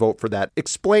did not vote for that.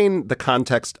 Explain the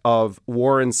context of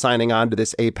Warren signing on to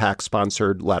this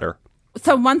AIPAC-sponsored letter.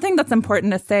 So one thing that's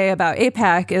important to say about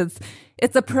AIPAC is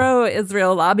it's a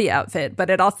pro-Israel lobby outfit, but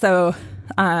it also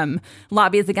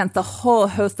lobbies against a whole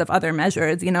host of other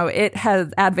measures. It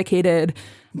has advocated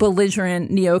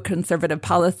belligerent neoconservative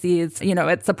policies.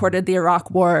 It supported the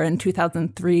Iraq War in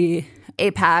 2003.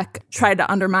 AIPAC tried to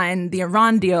undermine the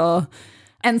Iran deal.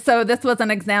 And so this was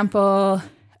an example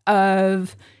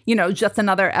of, just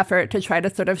another effort to try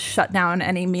to sort of shut down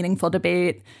any meaningful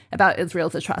debate about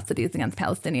Israel's atrocities against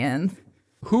Palestinians.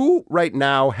 Who right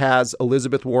now has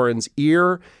Elizabeth Warren's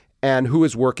ear and who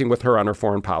is working with her on her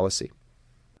foreign policy?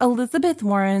 Elizabeth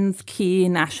Warren's key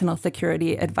national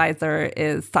security advisor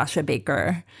is Sasha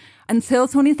Baker. Until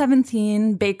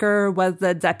 2017, Baker was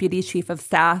the deputy chief of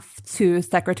staff to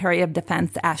Secretary of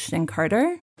Defense Ashton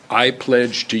Carter. I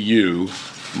pledge to you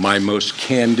my most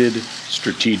candid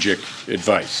strategic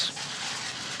advice.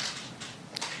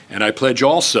 And I pledge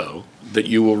also that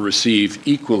you will receive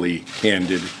equally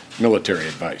candid military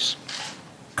advice.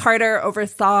 Carter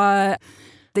oversaw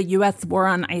the U.S. war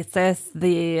on ISIS,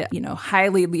 the,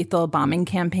 highly lethal bombing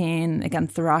campaign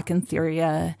against Iraq and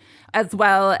Syria, as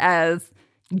well as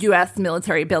U.S.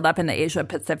 military buildup in the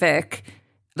Asia-Pacific,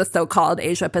 the so-called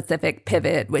Asia-Pacific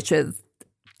pivot, which is,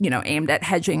 aimed at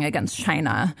hedging against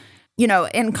China.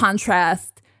 In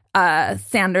contrast,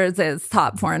 Sanders'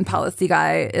 top foreign policy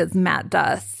guy is Matt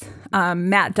Duss.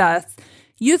 Matt Duss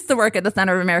used to work at the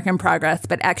Center of American Progress,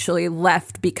 but actually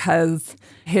left because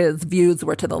his views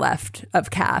were to the left of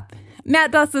CAP.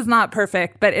 Matt Duss is not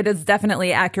perfect, but it is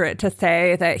definitely accurate to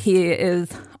say that he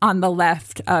is on the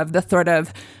left of the sort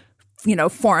of,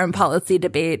 foreign policy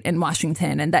debate in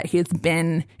Washington, and that he's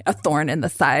been a thorn in the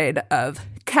side of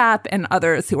CAP and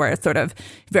others who are sort of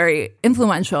very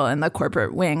influential in the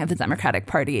corporate wing of the Democratic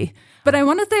Party. But I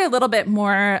want to say a little bit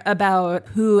more about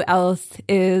who else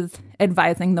is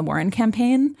advising the Warren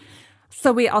campaign.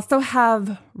 So we also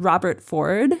have Robert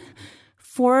Ford.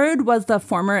 Ford was the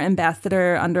former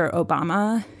ambassador under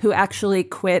Obama who actually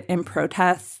quit in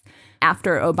protest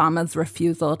after Obama's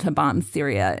refusal to bomb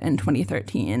Syria in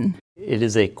 2013. It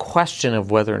is a question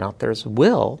of whether or not there's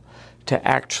will to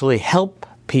actually help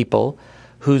people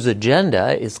whose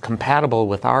agenda is compatible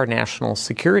with our national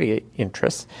security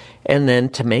interests, and then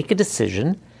to make a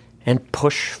decision and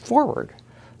push forward.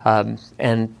 That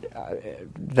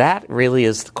really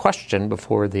is the question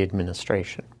before the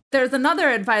administration. There's another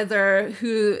advisor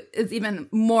who is even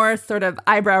more sort of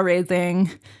eyebrow-raising.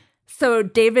 So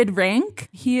David Rank,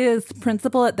 he is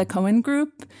principal at the Cohen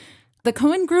Group. The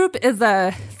Cohen Group is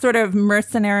a sort of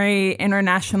mercenary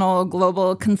international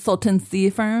global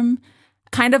consultancy firm,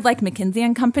 kind of like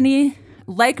McKinsey & Company.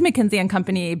 Like McKinsey &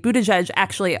 Company, Buttigieg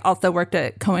actually also worked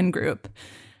at Cohen Group.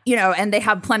 And they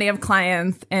have plenty of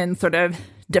clients in sort of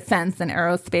defense and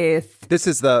aerospace. This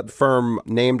is the firm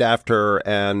named after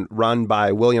and run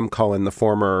by William Cohen, the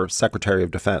former Secretary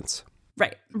of Defense.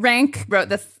 Right. Rank wrote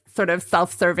this sort of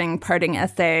self-serving parting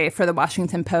essay for the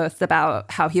Washington Post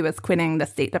about how he was quitting the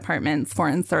State Department's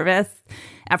Foreign Service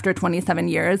after 27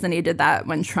 years, and he did that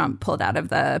when Trump pulled out of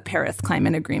the Paris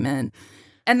Climate Agreement.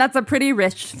 And that's a pretty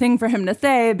rich thing for him to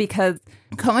say because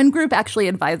Cohen Group actually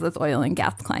advises oil and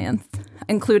gas clients,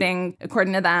 including,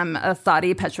 according to them, a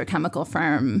Saudi petrochemical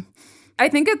firm. I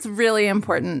think it's really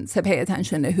important to pay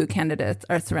attention to who candidates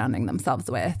are surrounding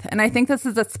themselves with. And I think this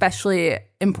is especially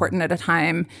important at a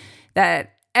time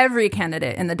that every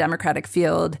candidate in the Democratic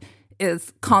field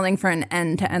is calling for an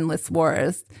end to endless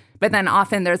wars. But then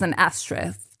often there's an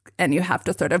asterisk, and you have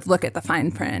to sort of look at the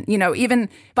fine print. Even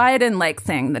Biden likes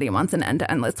saying that he wants an end to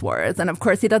endless wars. And of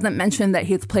course, he doesn't mention that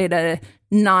he's played a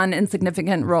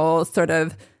non-insignificant role sort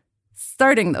of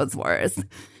starting those wars.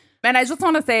 And I just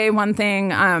want to say one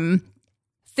thing.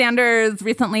 Sanders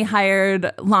recently hired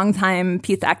longtime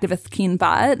peace activist Keen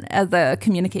Vaught as a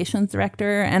communications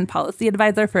director and policy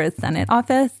advisor for his Senate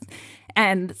office.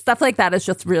 And stuff like that is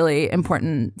just really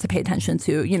important to pay attention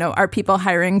to. Are people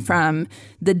hiring from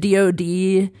the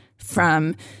DOD,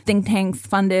 from think tanks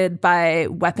funded by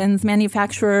weapons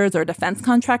manufacturers or defense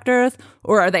contractors,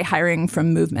 or are they hiring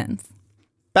from movements?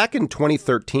 Back in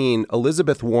 2013,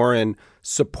 Elizabeth Warren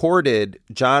supported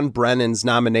John Brennan's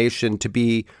nomination to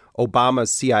be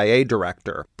Obama's CIA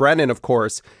director. Brennan, of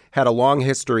course, had a long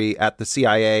history at the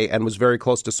CIA and was very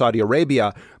close to Saudi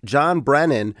Arabia. John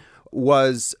Brennan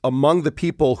was among the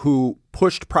people who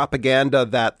pushed propaganda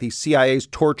that the CIA's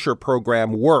torture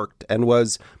program worked and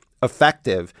was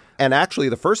effective. And actually,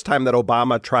 the first time that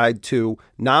Obama tried to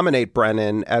nominate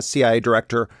Brennan as CIA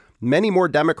director, many more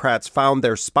Democrats found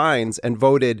their spines and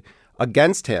voted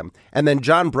against him. And then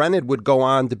John Brennan would go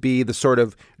on to be the sort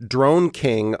of drone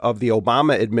king of the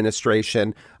Obama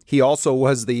administration. He also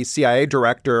was the CIA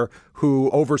director who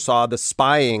oversaw the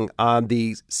spying on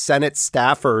the Senate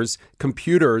staffers'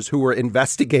 computers who were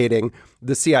investigating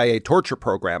the CIA torture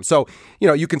program. So,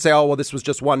 you can say, oh, well, this was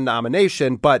just one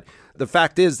nomination. But the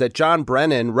fact is that John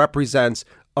Brennan represents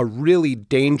a really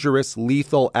dangerous,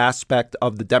 lethal aspect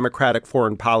of the Democratic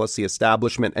foreign policy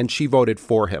establishment, and she voted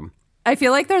for him. I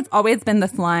feel like there's always been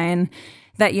this line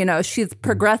that, she's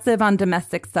progressive on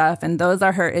domestic stuff and those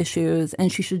are her issues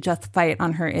and she should just fight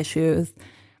on her issues.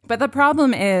 But the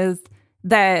problem is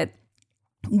that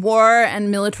war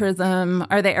and militarism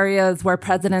are the areas where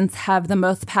presidents have the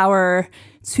most power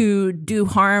to do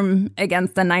harm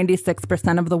against the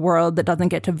 96% of the world that doesn't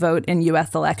get to vote in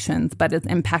U.S. elections, but is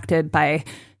impacted by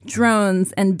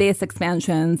drones and base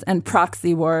expansions and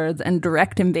proxy wars and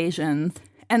direct invasions.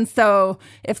 And so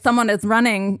if someone is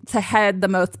running to head the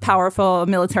most powerful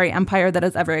military empire that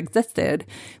has ever existed,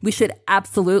 we should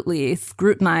absolutely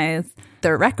scrutinize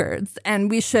their records. And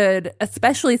we should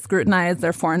especially scrutinize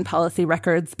their foreign policy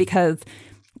records because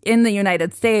in the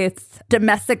United States,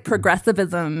 domestic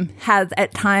progressivism has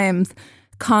at times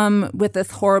come with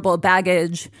this horrible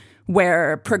baggage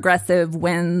where progressive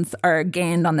wins are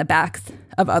gained on the backs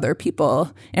of other people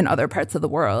in other parts of the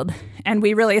world. And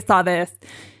we really saw this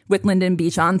with Lyndon B.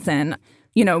 Johnson.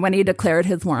 When he declared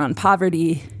his war on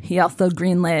poverty, he also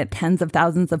greenlit tens of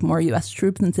thousands of more U.S.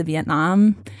 troops into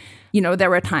Vietnam. There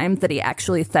were times that he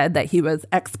actually said that he was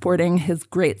exporting his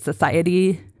great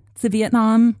society to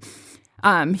Vietnam.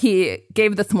 He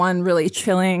gave this one really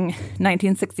chilling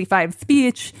 1965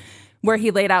 speech where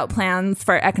he laid out plans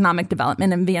for economic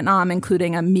development in Vietnam,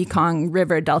 including a Mekong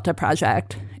River Delta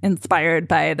project inspired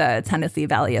by the Tennessee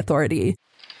Valley Authority.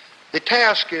 The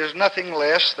task is nothing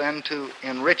less than to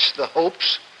enrich the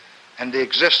hopes and the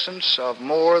existence of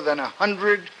more than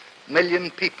 100 million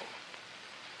people.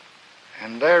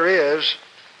 And there is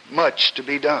much to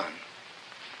be done.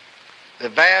 The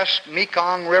vast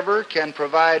Mekong River can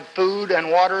provide food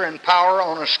and water and power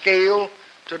on a scale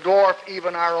to dwarf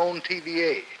even our own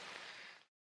TVA.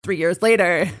 3 years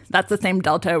later, that's the same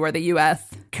delta where the U.S.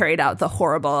 carried out the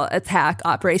horrible attack,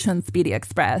 Operation Speedy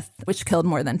Express, which killed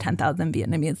more than 10,000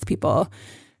 Vietnamese people.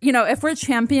 You know, if we're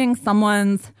championing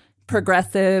someone's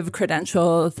progressive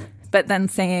credentials, but then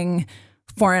saying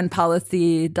foreign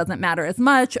policy doesn't matter as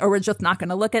much, or we're just not going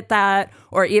to look at that,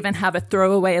 or even have a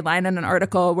throwaway line in an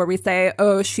article where we say,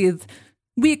 oh, she's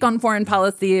weak on foreign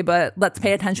policy, but let's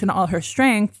pay attention to all her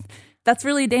strengths, that's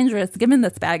really dangerous given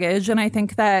this baggage. And I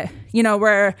think that, you know,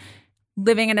 we're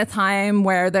living in a time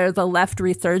where there's a left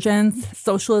resurgence.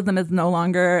 Socialism is no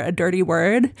longer a dirty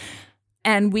word.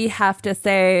 And we have to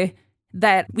say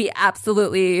that we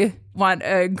absolutely want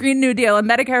a Green New Deal and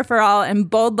Medicare for all and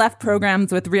bold left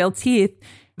programs with real teeth,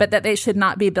 but that they should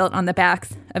not be built on the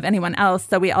backs of anyone else.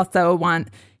 So we also want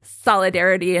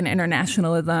solidarity and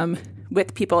internationalism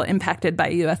with people impacted by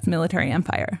U.S. military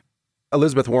empire.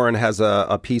 Elizabeth Warren has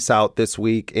a piece out this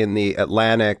week in The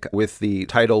Atlantic with the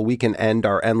title, "We Can End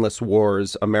Our Endless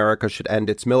Wars. America Should End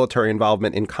Its Military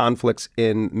Involvement in Conflicts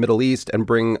in Middle East and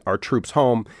Bring Our Troops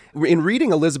Home." In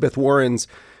reading Elizabeth Warren's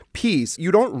piece,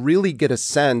 you don't really get a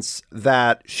sense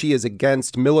that she is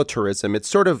against militarism. It's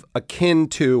sort of akin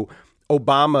to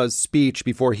Obama's speech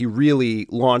before he really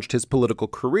launched his political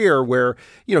career, where,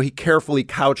 you know, he carefully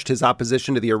couched his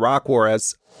opposition to the Iraq War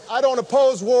as, I don't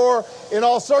oppose war in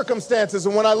all circumstances.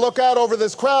 And when I look out over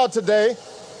this crowd today,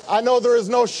 I know there is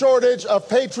no shortage of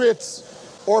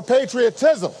patriots or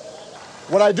patriotism.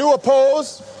 What I do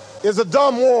oppose is a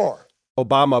dumb war.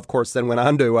 Obama, of course, then went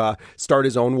on to start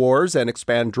his own wars and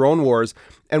expand drone wars.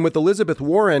 And with Elizabeth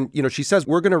Warren, you know, she says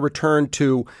we're going to return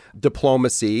to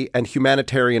diplomacy and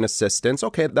humanitarian assistance.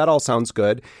 Okay, that all sounds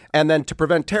good. And then to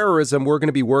prevent terrorism, we're going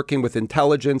to be working with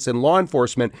intelligence and law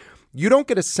enforcement. You don't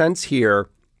get a sense here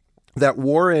that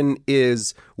Warren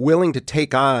is willing to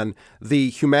take on the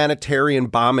humanitarian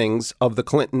bombings of the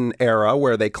Clinton era,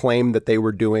 where they claimed that they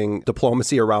were doing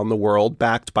diplomacy around the world,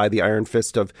 backed by the iron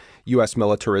fist of U.S.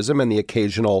 militarism and the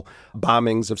occasional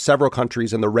bombings of several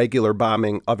countries and the regular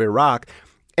bombing of Iraq.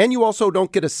 And you also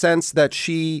don't get a sense that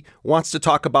she wants to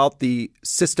talk about the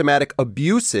systematic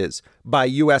abuses by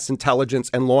U.S. intelligence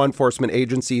and law enforcement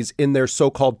agencies in their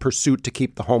so-called pursuit to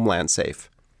keep the homeland safe.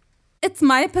 It's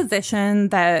my position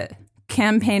that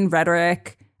campaign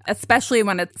rhetoric, especially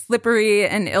when it's slippery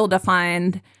and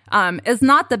ill-defined, is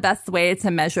not the best way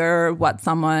to measure what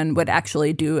someone would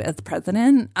actually do as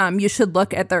president. You should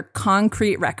look at their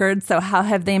concrete record. So how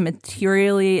have they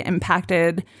materially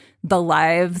impacted the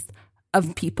lives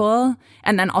of people?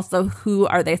 And then also, who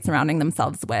are they surrounding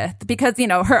themselves with? Because, you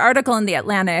know, her article in The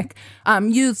Atlantic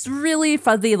used really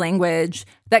fuzzy language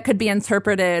that could be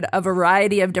interpreted a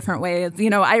variety of different ways. You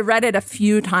know, I read it a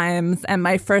few times, and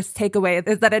my first takeaway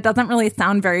is that it doesn't really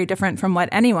sound very different from what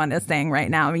anyone is saying right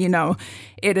now. You know,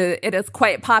 it is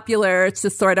quite popular to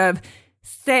sort of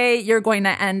say you're going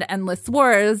to end endless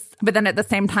wars, but then at the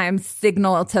same time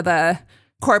signal to the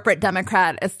corporate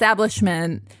Democrat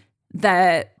establishment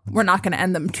that we're not going to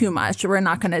end them too much, or we're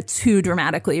not going to too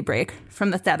dramatically break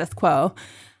from the status quo.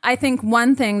 I think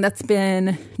one thing that's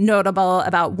been notable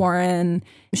about Warren,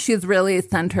 she's really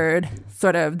centered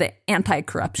sort of the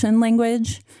anti-corruption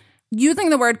language.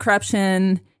 Using the word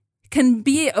corruption can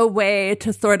be a way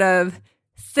to sort of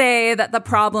say that the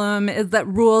problem is that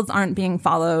rules aren't being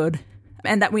followed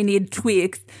and that we need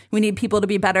tweaks, we need people to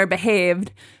be better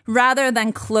behaved, rather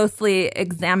than closely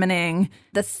examining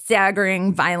the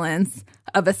staggering violence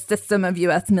of a system of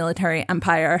U.S. military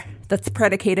empire that's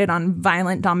predicated on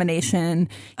violent domination,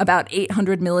 about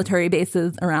 800 military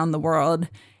bases around the world.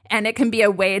 And it can be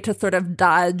a way to sort of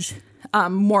dodge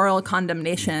moral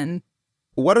condemnation.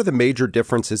 What are the major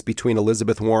differences between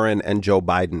Elizabeth Warren and Joe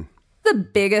Biden? The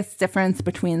biggest difference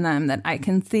between them that I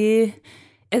can see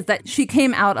is that she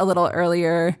came out a little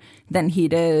earlier than he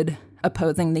did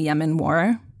opposing the Yemen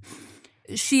war.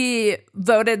 She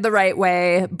voted the right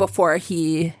way before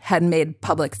he had made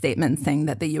public statements saying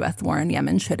that the U.S. war in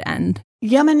Yemen should end.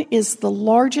 Yemen is the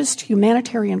largest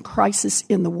humanitarian crisis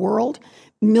in the world.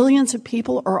 Millions of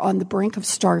people are on the brink of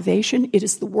starvation. It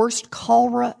is the worst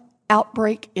cholera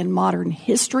outbreak in modern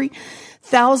history.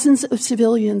 Thousands of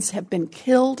civilians have been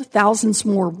killed, thousands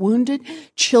more wounded.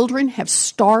 Children have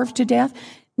starved to death.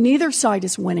 Neither side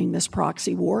is winning this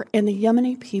proxy war, and the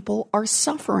Yemeni people are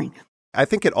suffering. I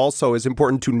think it also is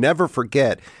important to never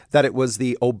forget that it was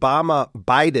the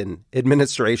Obama-Biden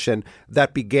administration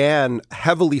that began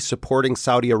heavily supporting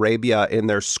Saudi Arabia in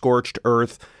their scorched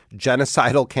earth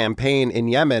genocidal campaign in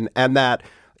Yemen, and that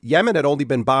Yemen had only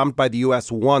been bombed by the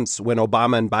U.S. once when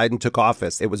Obama and Biden took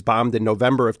office. It was bombed in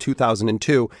November of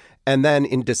 2002. And then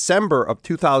in December of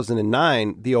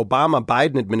 2009, the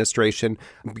Obama-Biden administration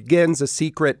begins a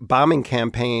secret bombing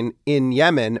campaign in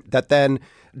Yemen that then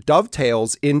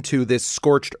dovetails into this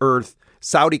scorched earth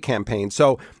Saudi campaign.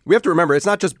 So we have to remember, it's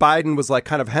not just Biden was like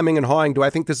kind of hemming and hawing, do I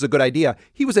think this is a good idea?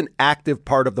 He was an active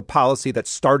part of the policy that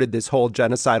started this whole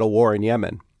genocidal war in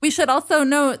Yemen. We should also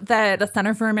note that the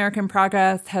Center for American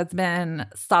Progress has been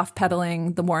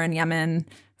soft-pedaling the war in Yemen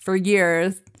for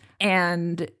years,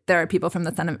 and there are people from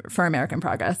the Center for American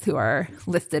Progress who are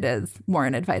listed as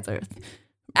Warren advisors.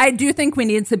 I do think we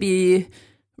need to be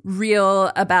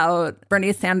real about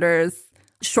Bernie Sanders'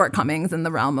 shortcomings in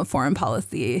the realm of foreign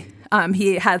policy.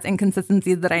 He has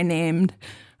inconsistencies that I named,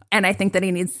 and I think that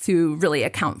he needs to really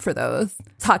account for those.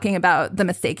 Talking about the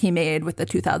mistake he made with the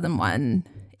 2001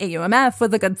 AUMF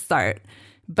was a good start,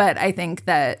 but I think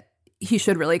that he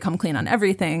should really come clean on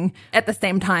everything. At the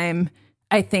same time,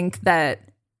 I think that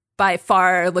by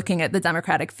far, looking at the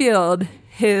Democratic field,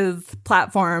 his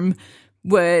platform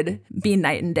would be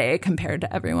night and day compared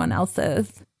to everyone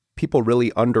else's. People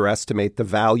really underestimate the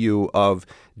value of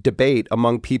debate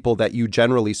among people that you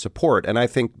generally support. And I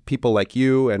think people like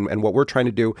you and what we're trying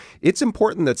to do, it's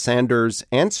important that Sanders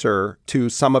answer to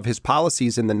some of his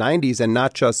policies in the 90s and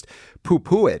not just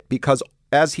poo-poo it, because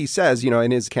as he says,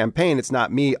 in his campaign, it's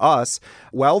not me, us.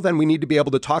 Well, then we need to be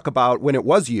able to talk about when it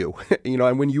was you,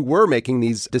 and when you were making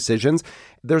these decisions.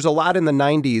 There's a lot in the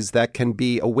 90s that can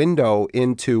be a window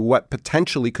into what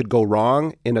potentially could go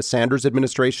wrong in a Sanders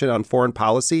administration on foreign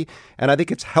policy. And I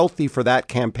think it's healthy for that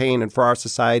campaign and for our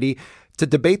society to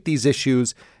debate these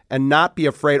issues and not be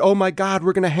afraid, oh my God,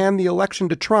 we're going to hand the election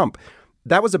to Trump.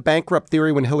 That was a bankrupt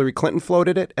theory when Hillary Clinton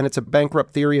floated it, and it's a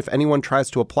bankrupt theory if anyone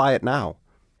tries to apply it now.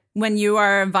 When you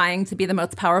are vying to be the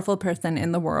most powerful person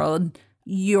in the world,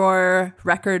 your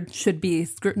record should be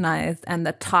scrutinized. And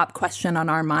the top question on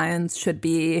our minds should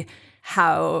be,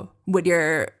 how would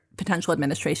your potential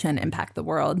administration impact the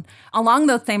world? Along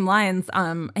those same lines,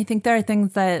 I think there are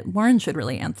things that Warren should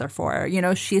really answer for.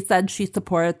 She said she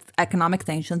supports economic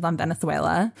sanctions on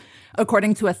Venezuela.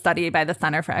 According to a study by the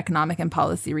Center for Economic and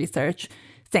Policy Research,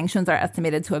 sanctions are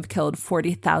estimated to have killed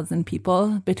 40,000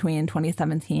 people between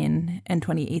 2017 and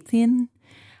 2018.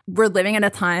 We're living in a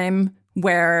time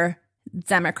where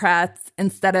Democrats,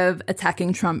 instead of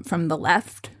attacking Trump from the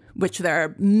left, which there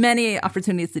are many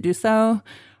opportunities to do so,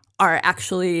 are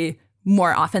actually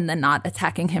more often than not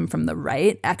attacking him from the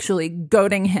right, actually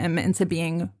goading him into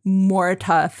being more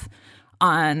tough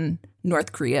on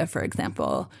North Korea, for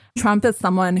example. Trump is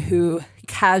someone who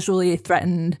casually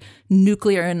threatened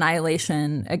nuclear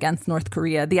annihilation against North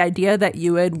Korea. The idea that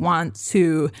you would want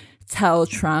to tell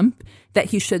Trump that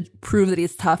he should prove that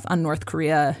he's tough on North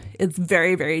Korea is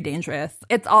very, very dangerous.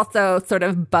 It's also sort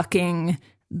of bucking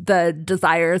the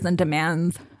desires and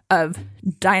demands of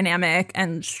dynamic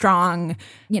and strong,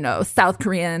 South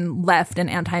Korean left and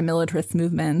anti-militarist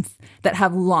movements that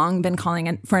have long been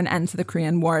calling for an end to the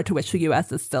Korean War, to which the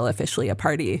U.S. is still officially a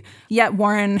party. Yet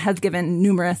Warren has given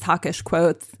numerous hawkish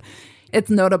quotes. It's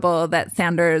notable that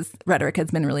Sanders' rhetoric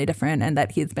has been really different and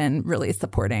that he's been really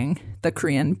supporting the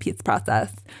Korean peace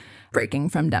process, breaking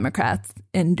from Democrats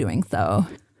in doing so.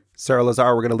 Sarah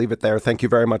Lazar, we're going to leave it there. Thank you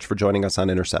very much for joining us on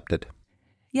Intercepted.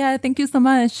 Yeah, thank you so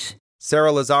much.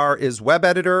 Sarah Lazar is web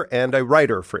editor and a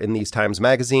writer for In These Times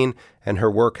magazine, and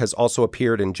her work has also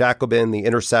appeared in Jacobin, The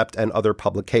Intercept, and other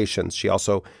publications. She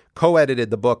also co-edited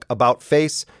the book About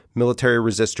Face, Military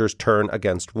Resistors Turn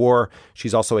Against War.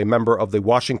 She's also a member of the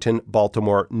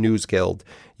Washington-Baltimore News Guild.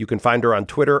 You can find her on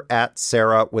Twitter at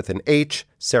Sarah with an H,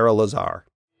 Sarah Lazar.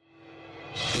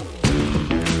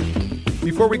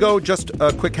 Before we go, just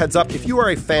a quick heads up. If you are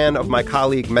a fan of my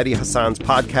colleague Mehdi Hasan's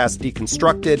podcast,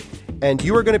 Deconstructed, and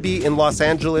you are going to be in Los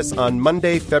Angeles on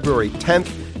Monday, February 10th,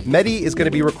 Mehdi is going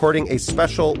to be recording a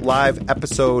special live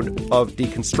episode of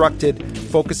Deconstructed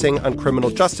focusing on criminal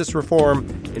justice reform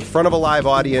in front of a live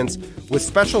audience with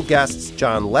special guests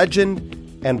John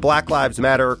Legend and Black Lives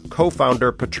Matter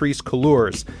co-founder Patrisse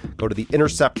Cullors. Go to the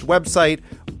Intercept website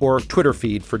or Twitter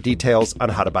feed for details on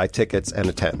how to buy tickets and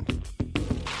attend.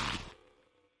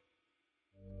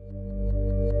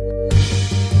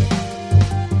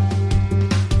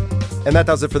 And that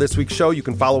does it for this week's show. You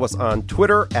can follow us on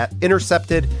Twitter at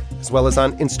Intercepted, as well as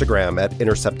on Instagram at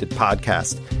Intercepted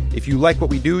Podcast. If you like what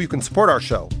we do, you can support our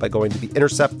show by going to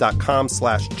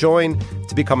theintercept.com/join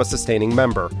to become a sustaining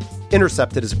member.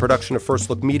 Intercepted is a production of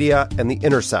First Look Media and The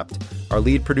Intercept. Our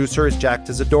lead producer is Jack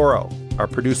D'Isidoro. Our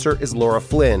producer is Laura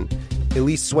Flynn.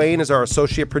 Elise Swain is our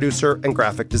associate producer and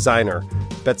graphic designer.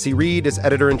 Betsy Reed is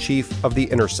editor-in-chief of The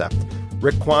Intercept.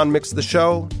 Rick Kwan mixed the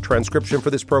show. Transcription for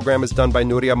this program is done by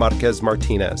Nuria Marquez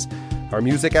Martinez. Our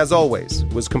music, as always,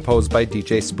 was composed by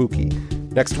DJ Spooky.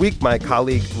 Next week, my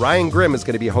colleague Ryan Grimm is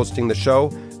going to be hosting the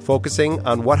show, focusing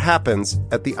on what happens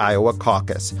at the Iowa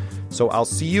caucus. So I'll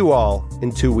see you all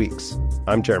in 2 weeks.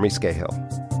 I'm Jeremy Scahill.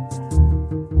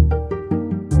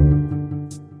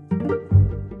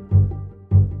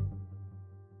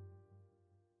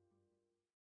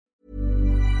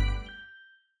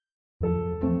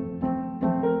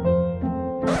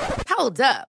 Hold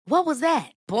up. What was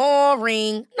that?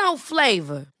 Boring. No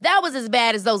flavor. That was as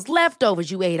bad as those leftovers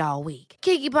you ate all week.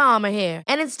 Keke Palmer here.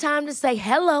 And it's time to say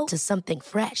hello to something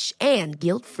fresh and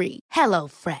guilt-free. Hello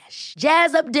Fresh.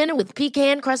 Jazz up dinner with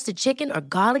pecan-crusted chicken or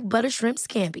garlic butter shrimp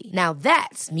scampi. Now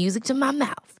that's music to my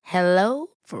mouth. Hello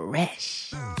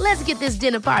Fresh. Let's get this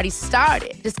dinner party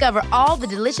started. Discover all the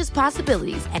delicious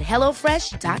possibilities at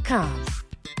HelloFresh.com.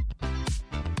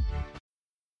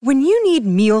 When you need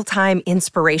mealtime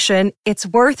inspiration, it's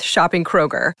worth shopping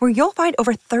Kroger, where you'll find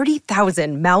over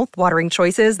 30,000 mouth-watering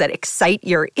choices that excite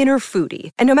your inner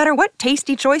foodie. And no matter what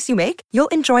tasty choice you make, you'll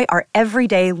enjoy our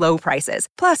everyday low prices,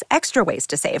 plus extra ways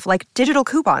to save, like digital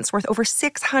coupons worth over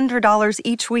 $600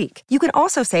 each week. You can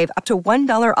also save up to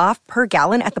 $1 off per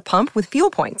gallon at the pump with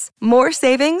fuel points. More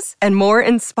savings and more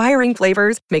inspiring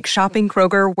flavors make shopping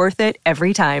Kroger worth it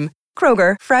every time.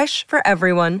 Kroger, fresh for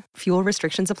everyone. Fuel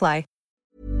restrictions apply.